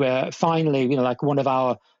anyway, finally,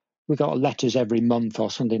 we got letters every month or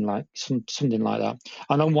something like that.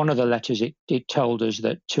 And on one of the letters, it told us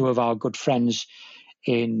that 2 of our good friends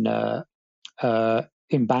in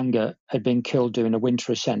Bangor had been killed doing a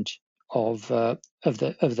winter ascent of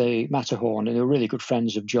the Matterhorn, and they were really good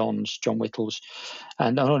friends of John Whittle's,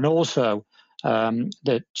 and also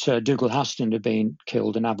that Dougal Haston had been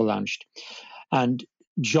killed and avalanched, and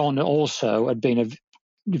John also had been a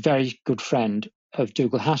very good friend of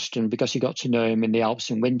Dougal Haston because he got to know him in the Alps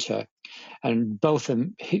in winter, and both of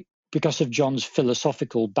them, because of John's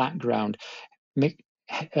philosophical background,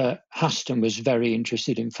 Haston was very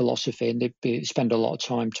interested in philosophy, and they spend a lot of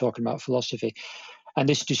time talking about philosophy. And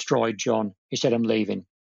this destroyed John. He said, "I'm leaving."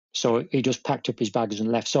 So he just packed up his bags and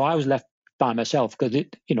left. So I was left by myself because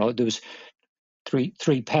there was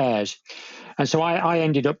three pairs, and so I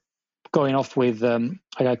ended up going off with a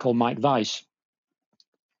guy called Mike Weiss,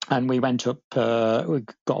 and we went up. We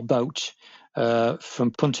got a boat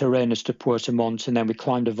from Punta Arenas to Puerto Montt, and then we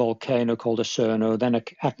climbed a volcano called Osorno, then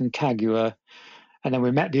Aconcagua, and then we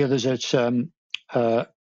met the others at in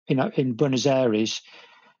Buenos Aires.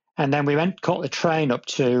 And then we caught the train up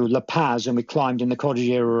to La Paz, and we climbed in the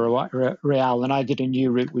Cordillera Real, and I did a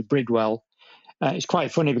new route with Bridwell. It's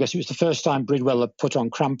quite funny because it was the first time Bridwell had put on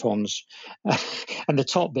crampons. And the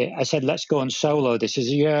top bit, I said, let's go and solo this. He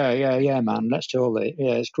said, yeah, man, let's do it.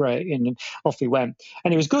 Yeah, it's great. And off we went.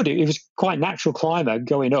 And it was good. It was quite natural climber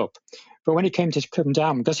going up. But when he came to come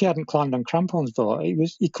down, because he hadn't climbed on crampons before,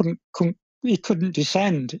 he couldn't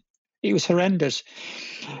descend. It was horrendous.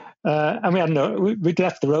 And we'd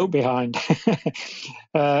left the rope behind.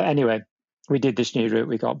 Anyway, we did this new route.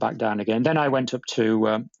 We got back down again. Then I went up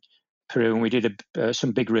to Peru, and we did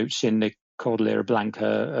some big routes in the Cordillera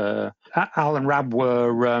Blanca. Al and Rab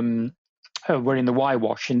were in the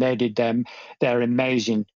Y-Wash, and they did their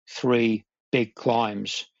amazing 3 big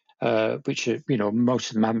climbs, which most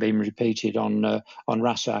of them haven't been repeated on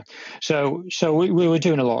Rasa. So we were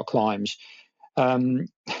doing a lot of climbs, and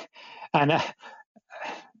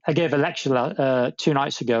I gave a lecture 2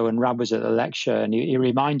 nights ago, and Rab was at the lecture, and he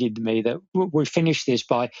reminded me that we finished this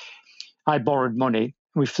I borrowed money.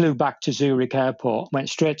 We flew back to Zurich Airport, went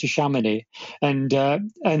straight to Chamonix, and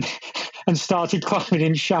started climbing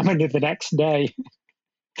in Chamonix the next day.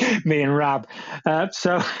 Me and Rab.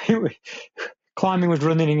 So climbing was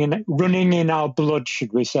running in our blood,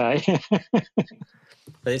 should we say?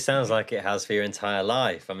 But it sounds like it has for your entire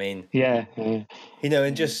life. I mean, yeah. And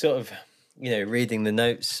just sort of, reading the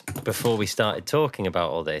notes before we started talking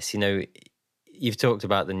about all this, you've talked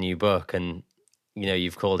about the new book, and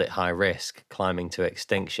you've called it High Risk, Climbing to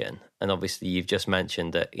Extinction. And obviously you've just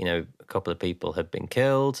mentioned that, a couple of people have been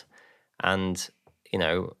killed, and,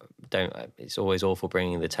 it's always awful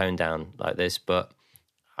bringing the tone down like this, but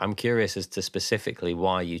I'm curious as to specifically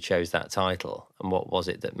why you chose that title, and what was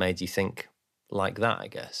it that made you think like that, I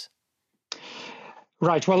guess?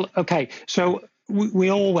 Right. Well, okay. So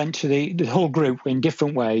we all went to the whole group in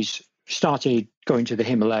different ways, started going to the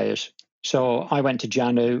Himalayas. So I went to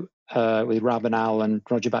Janu, with Rab and Al and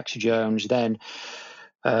Roger Baxter-Jones, then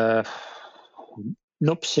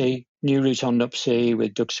Nuptse, new route on Nuptse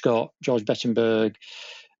with Doug Scott, George Bettenberg,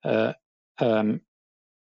 Al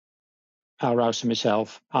Rouse and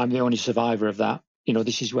myself. I'm the only survivor of that.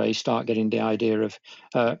 This is where you start getting the idea of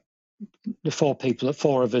the 4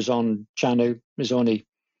 of us on Janu. There's only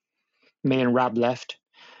me and Rab left.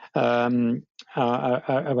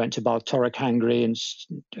 I went to Baltorok, Hungary, and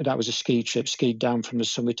that was a ski trip, skied down from the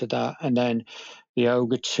summit of that, and then the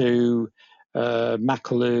Oga to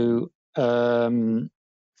Makalu,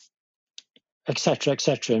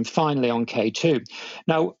 etc., and finally on K2.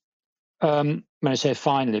 Now, when I say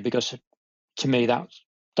finally, because to me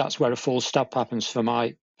that's where a full stop happens for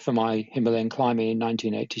my Himalayan climbing in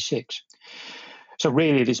 1986. So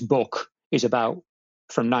really, this book is about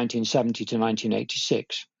from 1970 to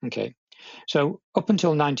 1986. Okay, so up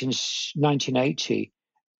until 1980,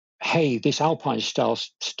 hey, this alpine style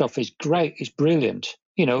stuff is great. It's brilliant.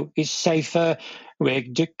 It's safer. We're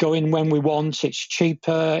going when we want. It's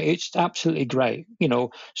cheaper. It's absolutely great.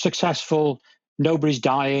 Successful. Nobody's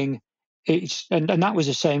dying. And that was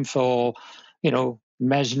the same for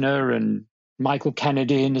Mesner and Michael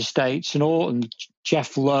Kennedy in the States, and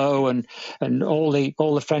Jeff Lowe and all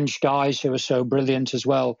the French guys who are so brilliant as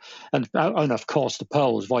well, and of course the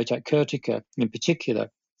Poles, Wojtek Kurtyka in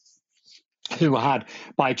particular, who had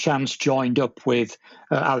by chance joined up with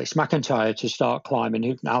Alex McIntyre to start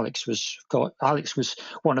climbing. Alex was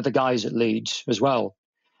one of the guys at Leeds as well.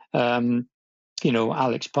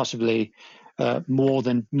 Alex possibly more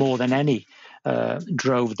than any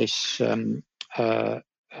drove this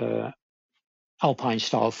alpine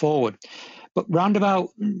style forward. But round about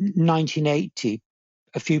 1980,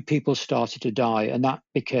 a few people started to die, and that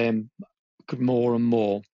became more and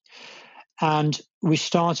more. And we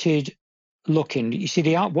started looking. You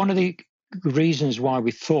see, one of the reasons why we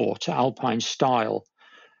thought alpine style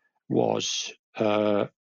was better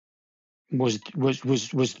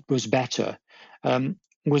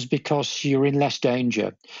was because you're in less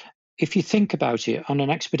danger. If you think about it, on an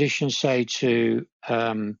expedition, say to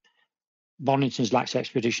Bonington's last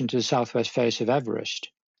expedition to the southwest face of Everest,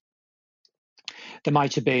 there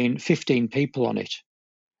might have been 15 people on it.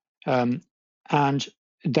 And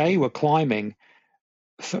they were climbing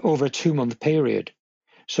for over a 2-month period.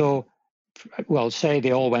 So, say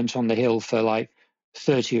they all went on the hill for like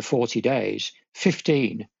 30 or 40 days,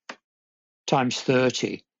 15 times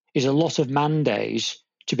 30 is a lot of man days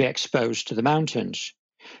to be exposed to the mountains.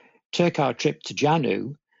 Take our trip to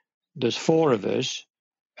Janu, there's 4 of us,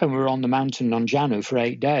 and we're on the mountain on Janu for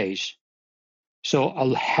 8 days. So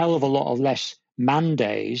a hell of a lot of less man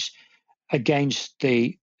days against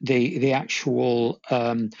the actual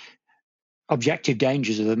objective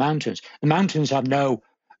dangers of the mountains. The mountains have no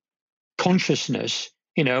consciousness,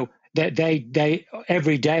 they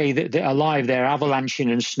every day that they're alive, they're avalanching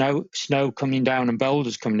and snow coming down and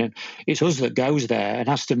boulders coming in. It's us that goes there and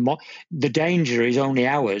has to. The danger is only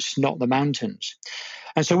ours, not the mountains.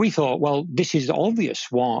 And so we thought, well, this is obvious.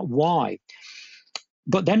 Why?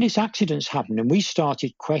 But then this accidents happened, and we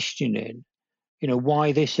started questioning,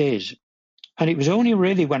 why this is. And it was only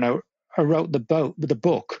really when I wrote the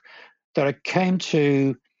book that I came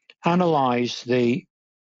to analyze a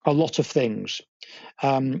lot of things.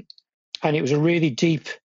 And it was a really deep,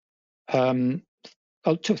 it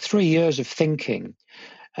took 3 years of thinking.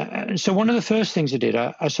 And so one of the first things I did,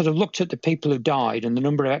 I sort of looked at the people who died and the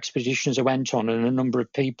number of expeditions I went on and the number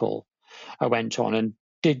of people I went on and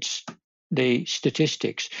did the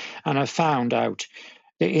statistics. And I found out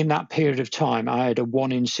that in that period of time, I had a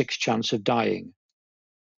 1 in 6 chance of dying.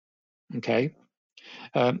 Okay.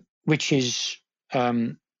 Which is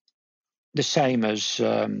the same as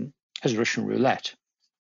Russian roulette.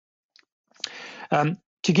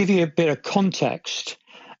 To give you a bit of context,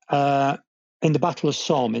 in the Battle of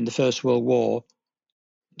Somme in the First World War,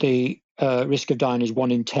 the risk of dying is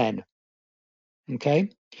 1 in 10.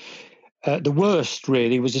 Okay? The worst,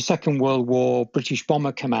 really, was the Second World War British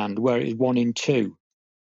Bomber Command, where it was 1 in 2.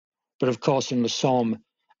 But of course, in the Somme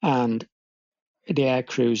and the air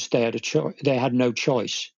crews, they had no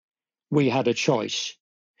choice. We had a choice.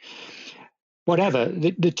 Whatever,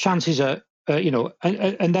 the chances are,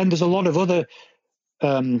 and then there's a lot of other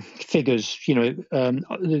figures.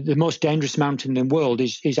 The most dangerous mountain in the world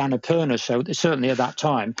is Annapurna. So certainly at that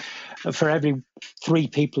time, for every 3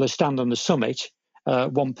 people who stand on the summit,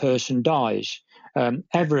 1 person dies.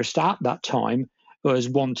 Everest at that time was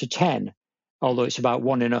 1 to 10, although it's about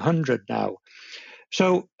 1 in 100 now.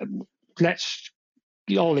 So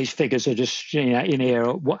all these figures are just in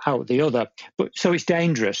here, out the other. But so it's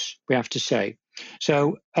dangerous, we have to say.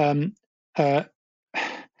 So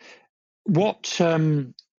what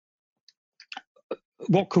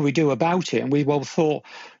could we do about it? And we thought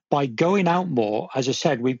by going out more, as I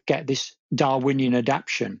said, we get this Darwinian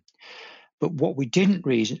adaptation. But what we didn't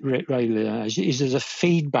realize is there's a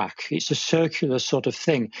feedback. It's a circular sort of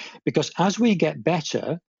thing, because as we get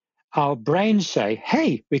better, our brains say,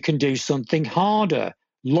 hey, we can do something harder,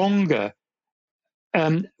 longer.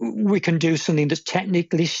 We can do something that's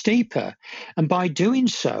technically steeper. And by doing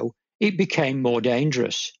so, it became more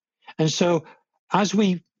dangerous. And so as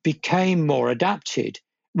we became more adapted,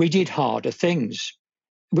 we did harder things,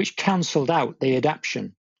 which cancelled out the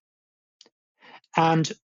adaptation. And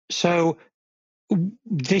so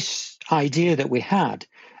this idea that we had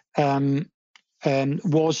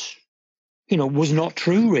was not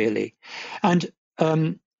true, really. And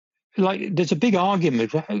there's a big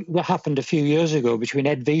argument that happened a few years ago between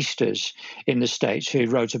Ed Viesturs in the States, who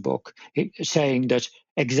wrote a book saying that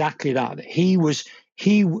exactly that. He was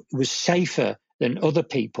safer than other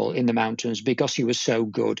people in the mountains because he was so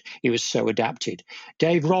good, he was so adapted.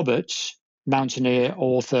 Dave Roberts, mountaineer,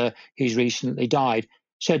 author, he's recently died,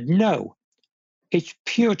 said no, it's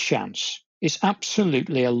pure chance. It's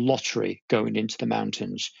absolutely a lottery going into the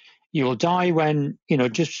mountains. You'll die when,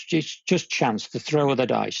 it's just chance, the throw of the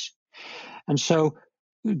dice. And so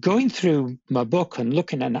going through my book and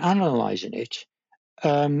looking and analysing it,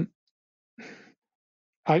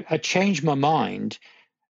 I changed my mind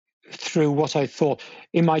through what I thought.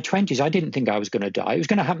 In my 20s, I didn't think I was going to die. It was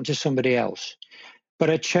going to happen to somebody else. But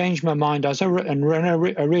I changed my mind I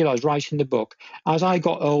realised writing the book, as I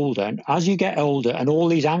got older, and as you get older and all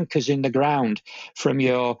these anchors in the ground from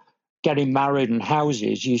your getting married and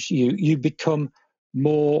houses, you become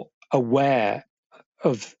more aware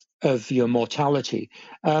of your mortality,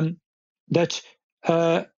 that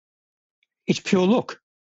it's pure luck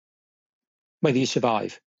whether you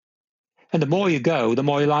survive. And the more you go, the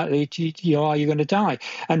more likely you're going to die.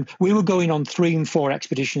 And we were going on 3 and 4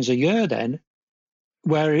 expeditions a year then,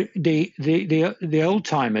 where the old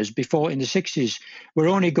timers before in the 60s were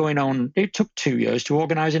only going on. It took 2 years to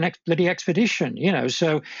organise an bloody expedition,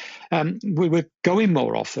 So we were going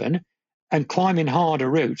more often and climbing harder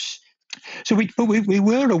routes. So we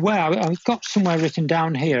were aware. I've got somewhere written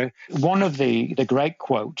down here one of the great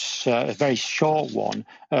quotes, a very short one,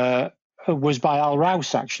 was by Al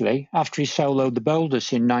Rouse, actually, after he soloed the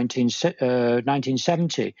Boulders in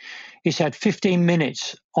 1970. He said, 15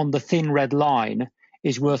 minutes on the thin red line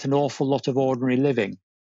is worth an awful lot of ordinary living.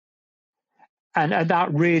 And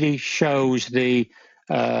that really shows the,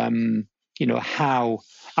 how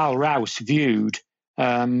Al Rouse viewed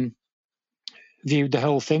the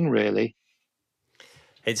whole thing, really.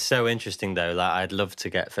 It's so interesting, though. Like, I'd love to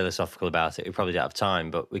get philosophical about it. We probably don't have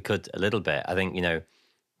time, but we could a little bit. I think,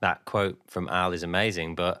 that quote from Al is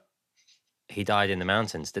amazing, but he died in the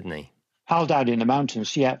mountains, didn't he? Al died in the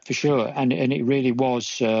mountains, yeah, for sure. And it really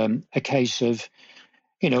was a case of,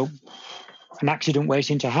 an accident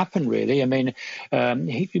waiting to happen, really. I mean,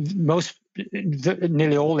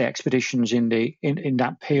 nearly all the expeditions in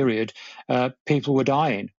that period, people were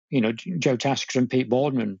dying. Joe Tasker and Pete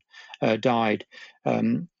Boardman died.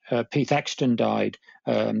 Pete Exton died.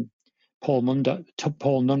 Paul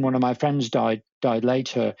Nunn, one of my friends, died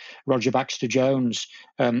later. Roger Baxter Jones,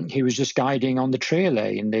 he was just guiding on the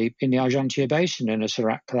Triolais in the Argentia Basin, and a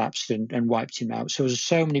Serac collapsed and wiped him out. So there's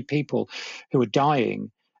so many people who were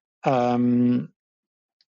dying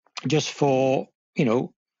just for,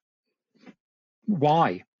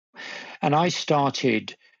 why? And I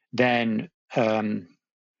started then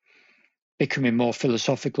becoming more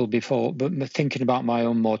philosophical but thinking about my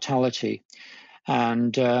own mortality.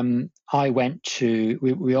 And I went to,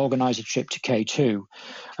 we organized a trip to K2,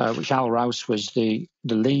 which Al Rouse was the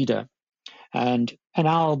leader. And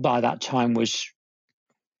Al, by that time, was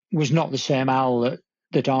not the same Al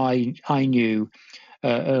that I knew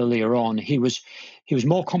earlier on. He was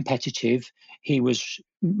more competitive. He was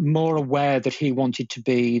more aware that he wanted to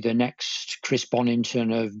be the next Chris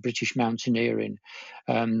Bonington of British mountaineering.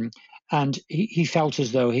 And he felt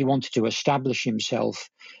as though he wanted to establish himself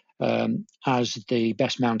as the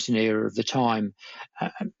best mountaineer of the time,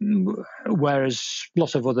 whereas a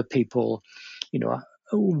lot of other people,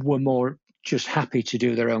 were more just happy to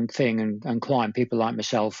do their own thing and climb, people like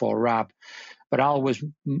myself or Rab. But Al was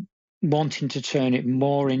wanting to turn it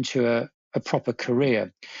more into a proper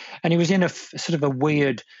career. And he was in a sort of a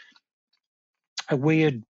weird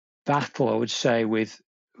battle, I would say, with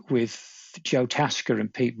Joe Tasker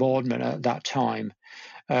and Pete Boardman at that time,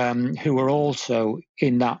 who were also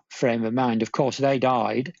in that frame of mind. Of course, they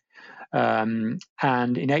died. And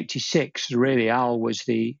in 86, really, Al was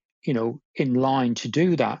in line to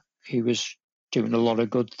do that. He was doing a lot of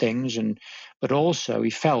good things, but also he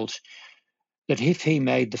felt that if he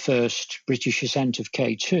made the first British ascent of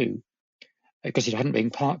K2, because it hadn't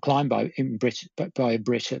been climbed by a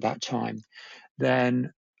Brit at that time,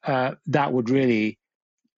 then that would really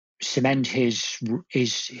cement his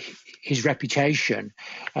reputation,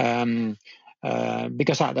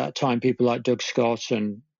 because at that time people like Doug Scott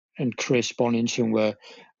and Chris Bonington were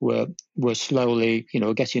slowly,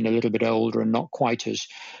 getting a little bit older and not quite as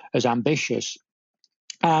ambitious.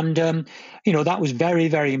 And that was very,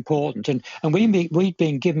 very important. And we'd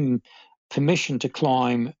been given permission to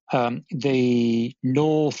climb the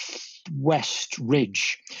Northwest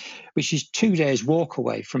Ridge, which is 2 days walk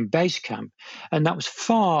away from base camp, and that was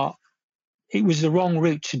far. It was the wrong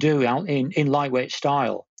route to do in lightweight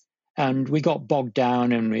style, and we got bogged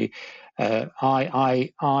down. And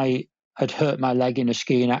I had hurt my leg in a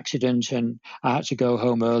skiing accident, and I had to go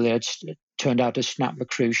home early. It turned out to snap my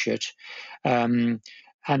cruciate.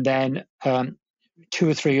 And then 2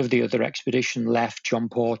 or 3 of the other expedition left. John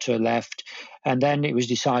Porter left. And then it was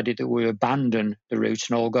decided that we abandon the route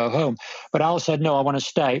and all go home. But Al said, no, I want to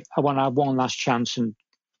stay. I want to have one last chance and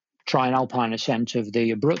try an alpine ascent of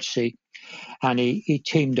the Abruzzi. And he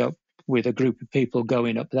teamed up with a group of people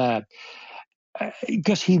going up there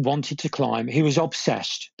because he wanted to climb. He was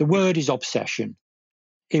obsessed. The word is obsession.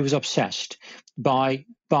 He was obsessed by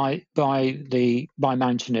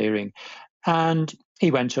mountaineering. And he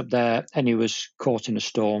went up there and he was caught in a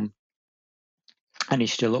storm, and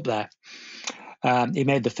he's still up there. He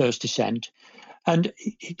made the first ascent, and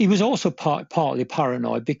he was also partly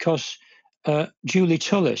paranoid because Julie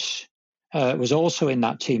Tullis was also in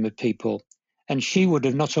that team of people, and she would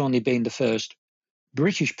have not only been the first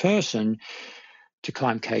British person to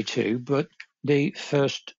climb K2, but the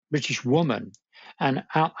first British woman. And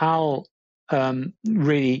Al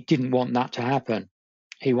really didn't want that to happen.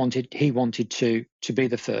 He wanted to be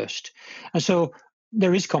the first, and so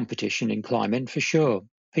there is competition in climbing for sure.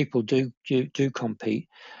 People do compete,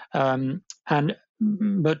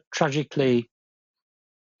 but tragically,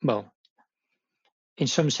 well, in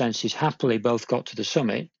some senses, happily both got to the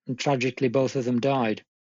summit, and tragically both of them died.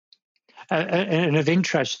 And of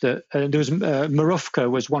interest, that there was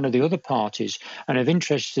Marufka was one of the other parties, and of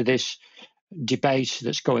interest to this debate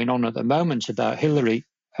that's going on at the moment about Hillary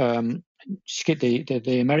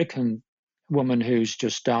the American woman who's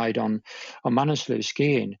just died on Manaslu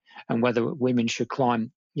skiing, and whether women should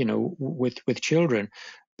climb, with children.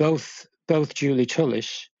 Both Julie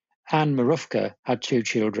Tullis and Marufka had 2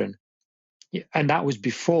 children, and that was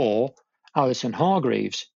before Alison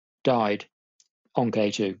Hargreaves died on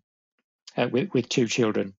K2 with 2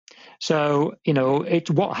 children. So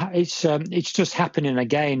it's just happening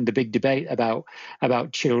again. The big debate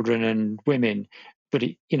about children and women, but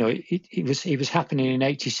it was happening in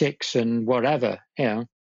 '86 and whatever.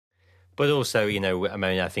 But also, I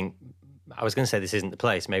mean, I think I was going to say this isn't the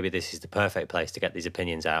place. Maybe this is the perfect place to get these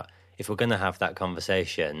opinions out. If we're going to have that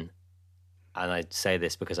conversation, and I say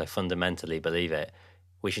this because I fundamentally believe it,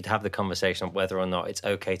 we should have the conversation on whether or not it's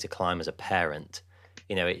okay to climb as a parent.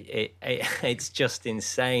 It's just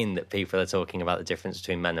insane that people are talking about the difference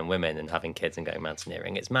between men and women and having kids and going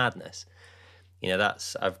mountaineering. It's madness.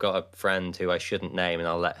 I've got a friend who I shouldn't name, and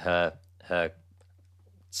I'll let her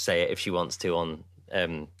say it if she wants to on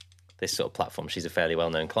this sort of platform. She's a fairly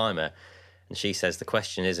well-known climber, and she says the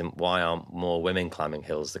question isn't why aren't more women climbing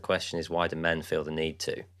hills. The question is why do men feel the need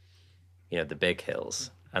to? The big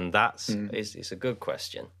hills, and it's a good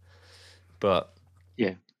question. But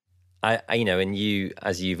yeah. And you,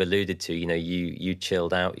 as you've alluded to, you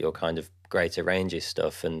chilled out your kind of greater ranges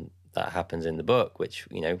stuff, and that happens in the book, which,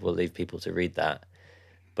 we'll leave people to read that.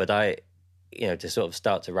 But to sort of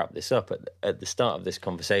start to wrap this up, at the start of this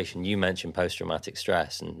conversation, you mentioned post-traumatic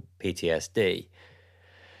stress and PTSD.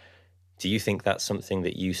 Do you think that's something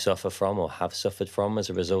that you suffer from or have suffered from as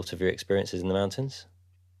a result of your experiences in the mountains?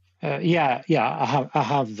 Yeah, I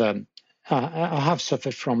have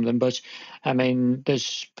suffered from them, but I mean,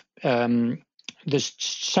 there's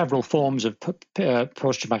several forms of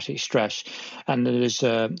post-traumatic stress, and there's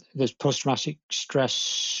post-traumatic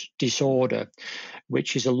stress disorder,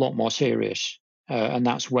 which is a lot more serious, and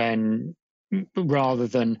that's when, rather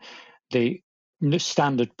than the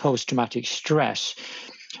standard post-traumatic stress,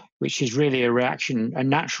 which is really a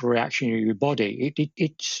natural reaction in your body,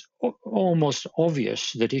 it's almost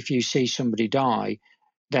obvious that if you see somebody die,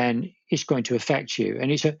 then it's going to affect you.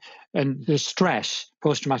 And the stress,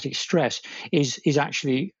 post-traumatic stress, is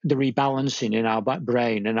actually the rebalancing in our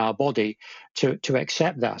brain and our body to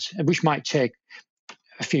accept that, which might take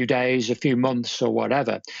a few days, a few months, or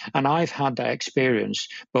whatever. And I've had that experience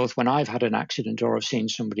both when I've had an accident or I've seen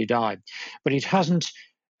somebody die, but it hasn't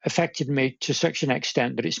affected me to such an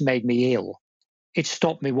extent that it's made me ill. It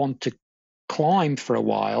stopped me wanting to climb for a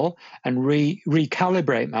while and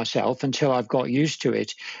recalibrate myself until I've got used to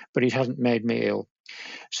it, but it hasn't made me ill.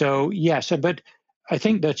 So yes, but I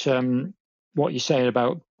think that what you say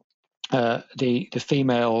about the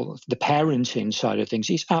female, the parenting side of things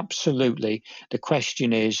is absolutely, the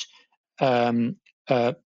question is parenting,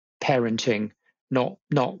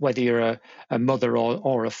 not whether you're a mother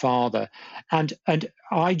or a father, and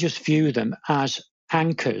I just view them as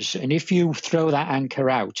anchors. And if you throw that anchor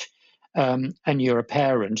out, and you're a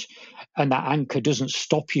parent, and that anchor doesn't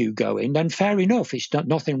stop you going, then fair enough, it's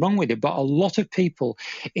nothing wrong with it. But a lot of people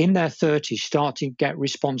in their 30s start to get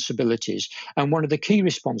responsibilities, and one of the key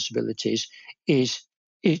responsibilities is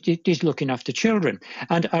looking after children.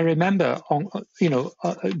 And I remember,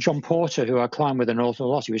 John Porter, who I climb with an awful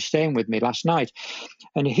lot, he was staying with me last night,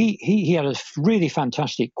 and he had a really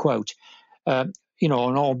fantastic quote, an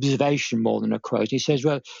observation more than a quote. He says,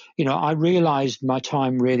 well, I realized my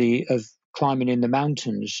time really of climbing in the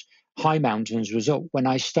mountains, high mountains, was up when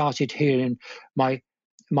I started hearing my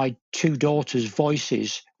 2 daughters'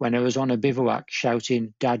 voices when I was on a bivouac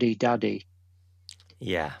shouting, "Daddy, Daddy."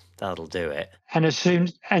 Yeah, that'll do it. And as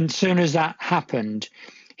soon as that happened,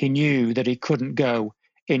 he knew that he couldn't go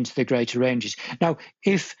into the greater ranges. Now,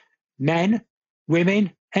 if men,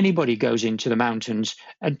 women, anybody goes into the mountains,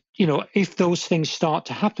 and if those things start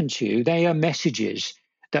to happen to you, they are messages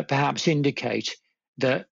that perhaps indicate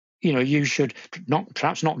that you should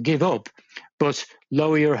perhaps not give up, but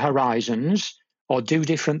lower your horizons or do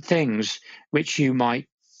different things which you might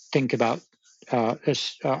think about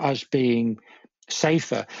as being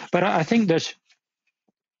safer. But I think that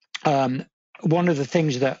one of the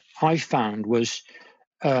things that I found was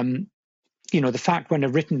the fact when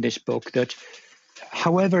I've written this book that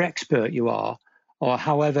however expert you are, or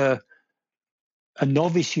however a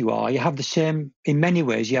novice you are, you have the same, in many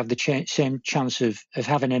ways, you have the same chance of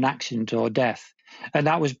having an accident or death. And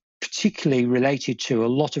that was particularly related to a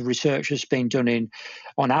lot of research that's been done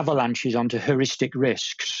on avalanches onto heuristic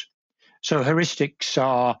risks. So heuristics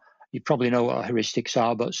are, you probably know what heuristics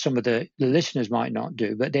are, but some of the listeners might not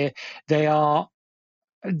do, but they are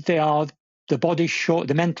the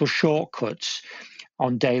mental shortcuts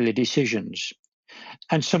on daily decisions.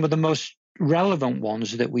 And some of the most relevant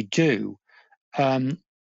ones that we do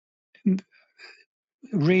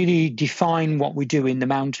really define what we do in the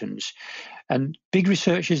mountains. And big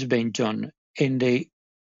research has been done in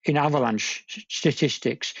avalanche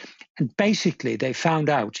statistics. And basically, they found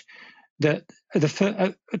out that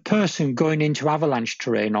a person going into avalanche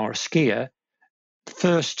terrain, or a skier,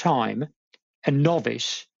 first time, a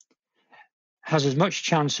novice, has as much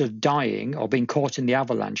chance of dying or being caught in the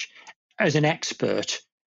avalanche as an expert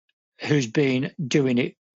who's been doing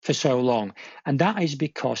it for so long. And that is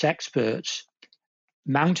because experts,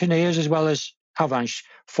 mountaineers as well as avalanche,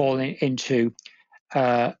 fall into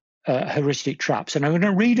heuristic traps. And I'm going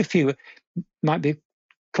to read a few, might be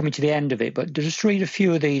coming to the end of it, but just read a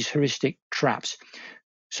few of these heuristic traps.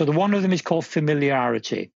 So the one of them is called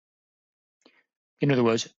familiarity. In other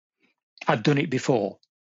words, I've done it before.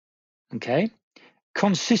 Okay.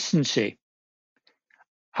 Consistency.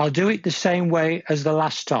 I'll do it the same way as the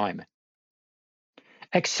last time.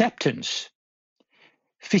 Acceptance.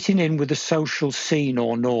 Fitting in with the social scene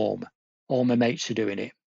or norm. All my mates are doing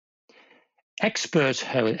it. Expert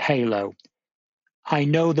halo. I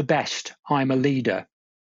know the best. I'm a leader.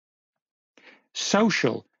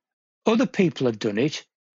 Social. Other people have done it,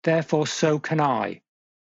 therefore so can I.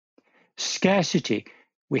 Scarcity.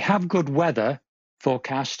 We have good weather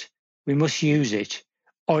forecast. We must use it.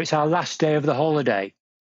 Or it's our last day of the holiday.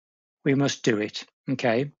 We must do it.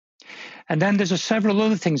 Okay. And then there's several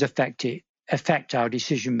other things affect our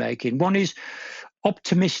decision making. One is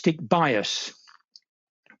optimistic bias.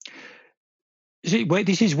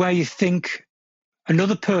 This is where you think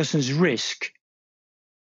another person's risk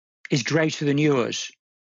is greater than yours,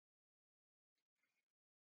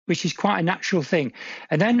 which is quite a natural thing.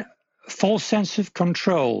 And then false sense of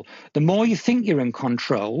control. The more you think you're in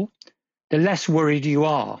control, the less worried you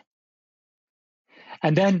are.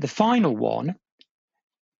 And then the final one,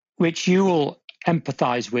 which you will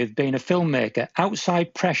empathize with being a filmmaker,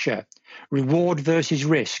 outside pressure, reward versus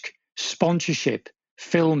risk, sponsorship,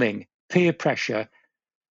 filming, peer pressure,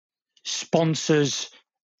 sponsors'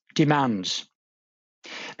 demands.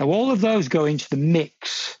 Now, all of those go into the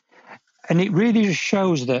mix, and it really just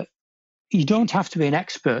shows that you don't have to be an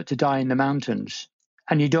expert to die in the mountains,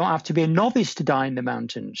 and you don't have to be a novice to die in the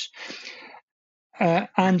mountains.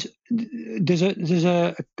 And there's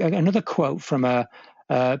another quote from a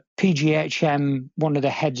PGHM, one of the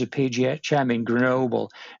heads of PGHM in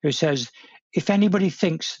Grenoble, who says, if anybody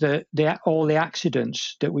thinks that all the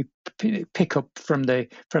accidents that we pick up from the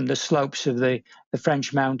slopes of the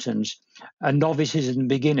French mountains are novices and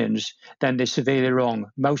beginners, then they're severely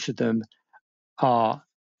wrong. Most of them are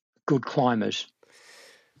good climbers.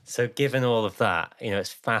 So given all of that,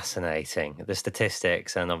 it's fascinating, the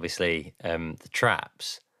statistics and obviously the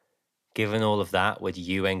traps. Given all of that, would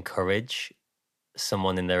you encourage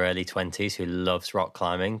someone in their early 20s who loves rock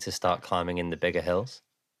climbing to start climbing in the bigger hills?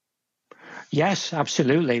 Yes,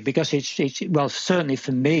 absolutely. Because it's well, certainly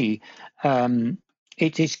for me,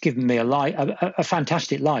 it's given me a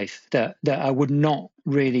fantastic life that I would not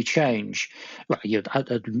really change. Well,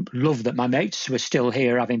 I'd love that my mates were still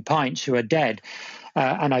here having pints who are dead.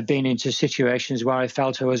 And I've been into situations where I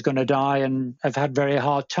felt I was going to die, and I've had very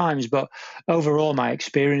hard times. But overall, my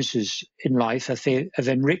experiences in life, I feel, have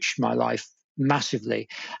enriched my life massively.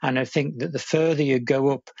 And I think that the further you go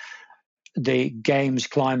up the games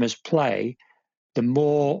climbers play, the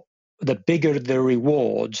bigger the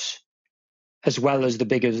rewards, as well as the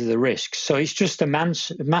bigger the risks. So it's just a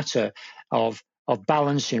matter of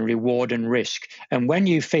balancing reward and risk. And when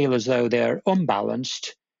you feel as though they're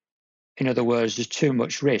unbalanced, in other words, there's too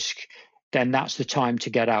much risk, then that's the time to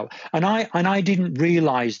get out. And I didn't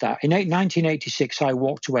realize that. In 1986, I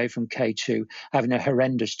walked away from K2 having a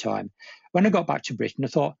horrendous time. When I got back to Britain, I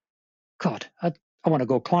thought, God, I want to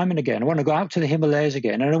go climbing again. I want to go out to the Himalayas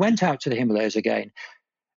again. And I went out to the Himalayas again,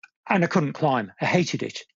 and I couldn't climb. I hated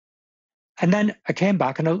it. And then I came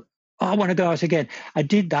back and I want to go out again. I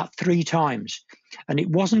did that 3 times. And it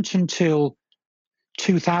wasn't until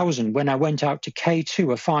 2000, when I went out to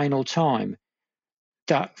K2 a final time,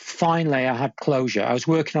 that finally I had closure. I was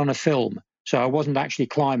working on a film, so I wasn't actually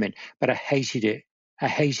climbing, but I hated it. I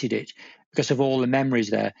hated it because of all the memories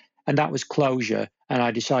there. And that was closure. And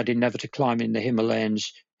I decided never to climb in the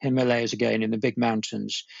Himalayas again, in the big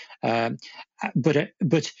mountains.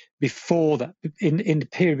 But before that, in the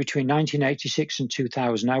period between 1986 and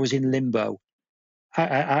 2000, I was in limbo.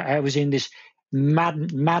 I was in this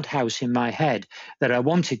madhouse in my head that I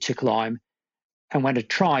wanted to climb, and when I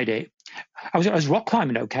tried it, I was rock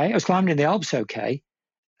climbing okay. I was climbing in the Alps okay,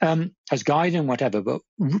 as guiding whatever, but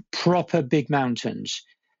proper big mountains,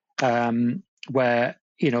 where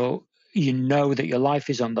you know that your life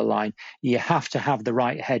is on the line, you have to have the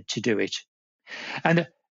right head to do it. And,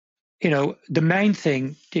 the main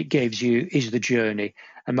thing it gives you is the journey.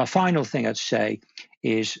 And my final thing I'd say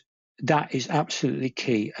is that is absolutely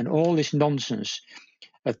key. And all this nonsense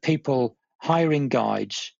of people hiring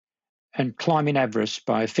guides and climbing Everest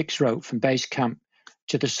by a fixed rope from base camp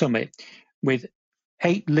to the summit with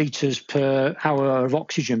 8 litres per hour of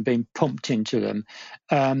oxygen being pumped into them,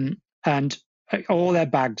 and all their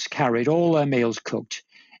bags carried, all their meals cooked,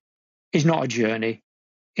 is not a journey.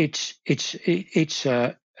 It's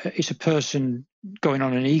a person going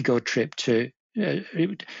on an ego trip to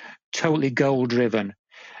totally goal driven,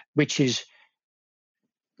 which is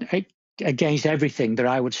against everything that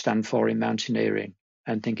I would stand for in mountaineering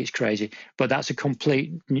and think it's crazy. But that's a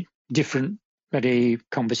complete different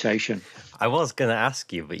conversation. I was going to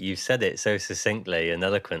ask you, but you said it so succinctly and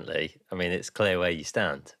eloquently. I mean, it's clear where you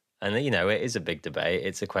stand. And, it is a big debate.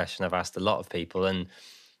 It's a question I've asked a lot of people, and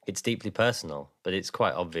it's deeply personal. But it's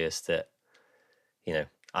quite obvious that,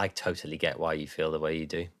 I totally get why you feel the way you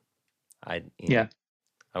do. I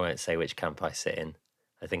won't say which camp I sit in.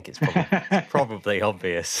 I think it's probably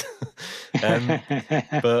obvious.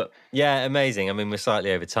 But yeah, amazing. I mean, we're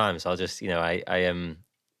slightly over time, so I'll just, I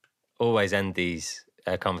always end these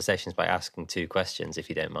conversations by asking 2 questions, if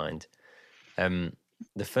you don't mind. The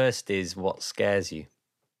first is, what scares you?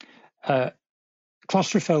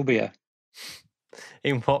 Claustrophobia.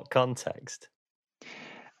 In what context?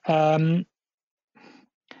 I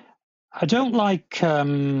don't like.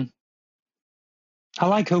 I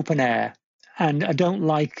like open air, and I don't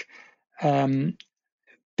like being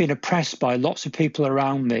oppressed by lots of people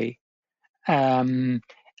around me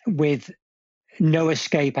with no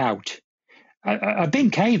escape out. I've been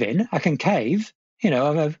caving. I can cave.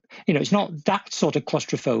 It's not that sort of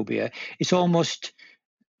claustrophobia. It's almost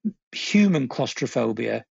human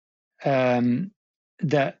claustrophobia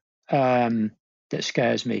that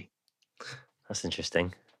scares me. That's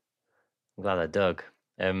interesting. I'm glad I dug.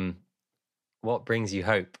 What brings you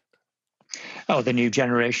hope? Oh, the new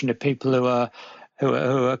generation of people who are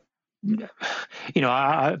a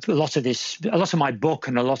lot of my book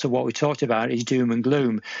and a lot of what we talked about is doom and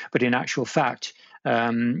gloom. But in actual fact,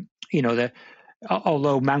 although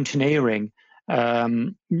mountaineering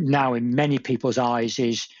now in many people's eyes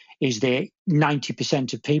is the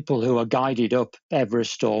 90% of people who are guided up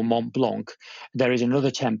Everest or Mont Blanc, there is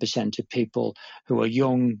another 10% of people who are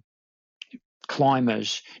young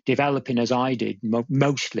climbers developing as I did,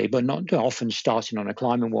 mostly, but not often starting on a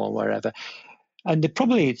climbing wall wherever. And they're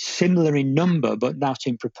probably similar in number, but not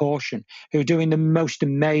in proportion, who are doing the most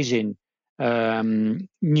amazing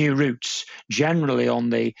new routes, generally on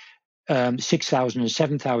the 6,000 and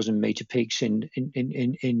 7,000 meter peaks in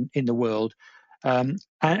the world, and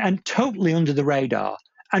totally under the radar.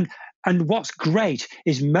 And what's great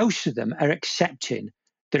is most of them are accepting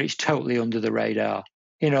that it's totally under the radar.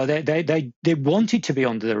 They want it to be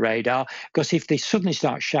under the radar, because if they suddenly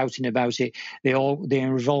start shouting about it, they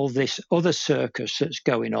involve this other circus that's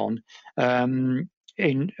going on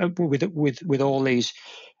with all these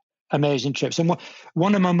amazing trips. And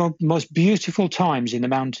one of my most beautiful times in the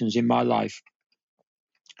mountains in my life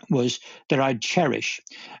was that I'd cherish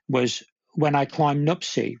was when I climbed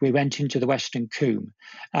Nuptse. We went into the Western Coombe,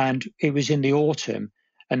 and it was in the autumn,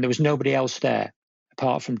 and there was nobody else there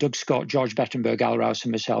apart from Doug Scott, George Bettenberg, Al Rouse,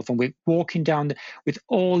 and myself. And we're walking down with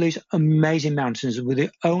all these amazing mountains. We're the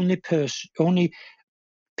only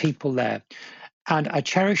people there. And I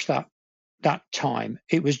cherish that time.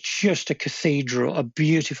 It was just a cathedral, a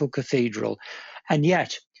beautiful cathedral. And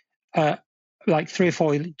yet, like 3 or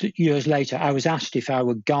 4 years later, I was asked if I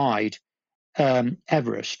would guide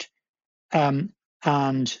Everest. And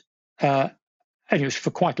it was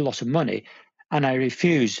for quite a lot of money. And I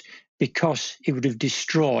refused, because it would have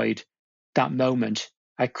destroyed that moment.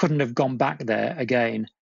 I couldn't have gone back there again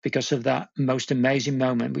because of that most amazing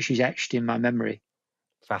moment, which is etched in my memory.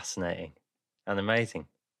 Fascinating and amazing.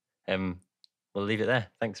 We'll leave it there.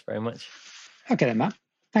 Thanks very much. Okay then, Matt.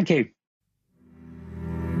 Thank you.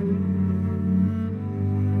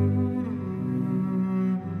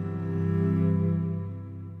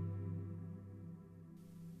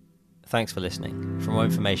 Thanks for listening. For more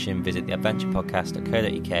information, visit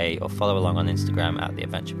theadventurepodcast.co.uk or follow along on Instagram at The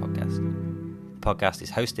Adventure Podcast. The podcast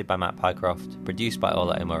is hosted by Matt Pycroft, produced by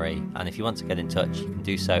Ola Omori, and if you want to get in touch, you can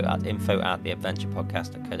do so at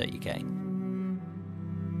info@theadventurepodcast.co.uk.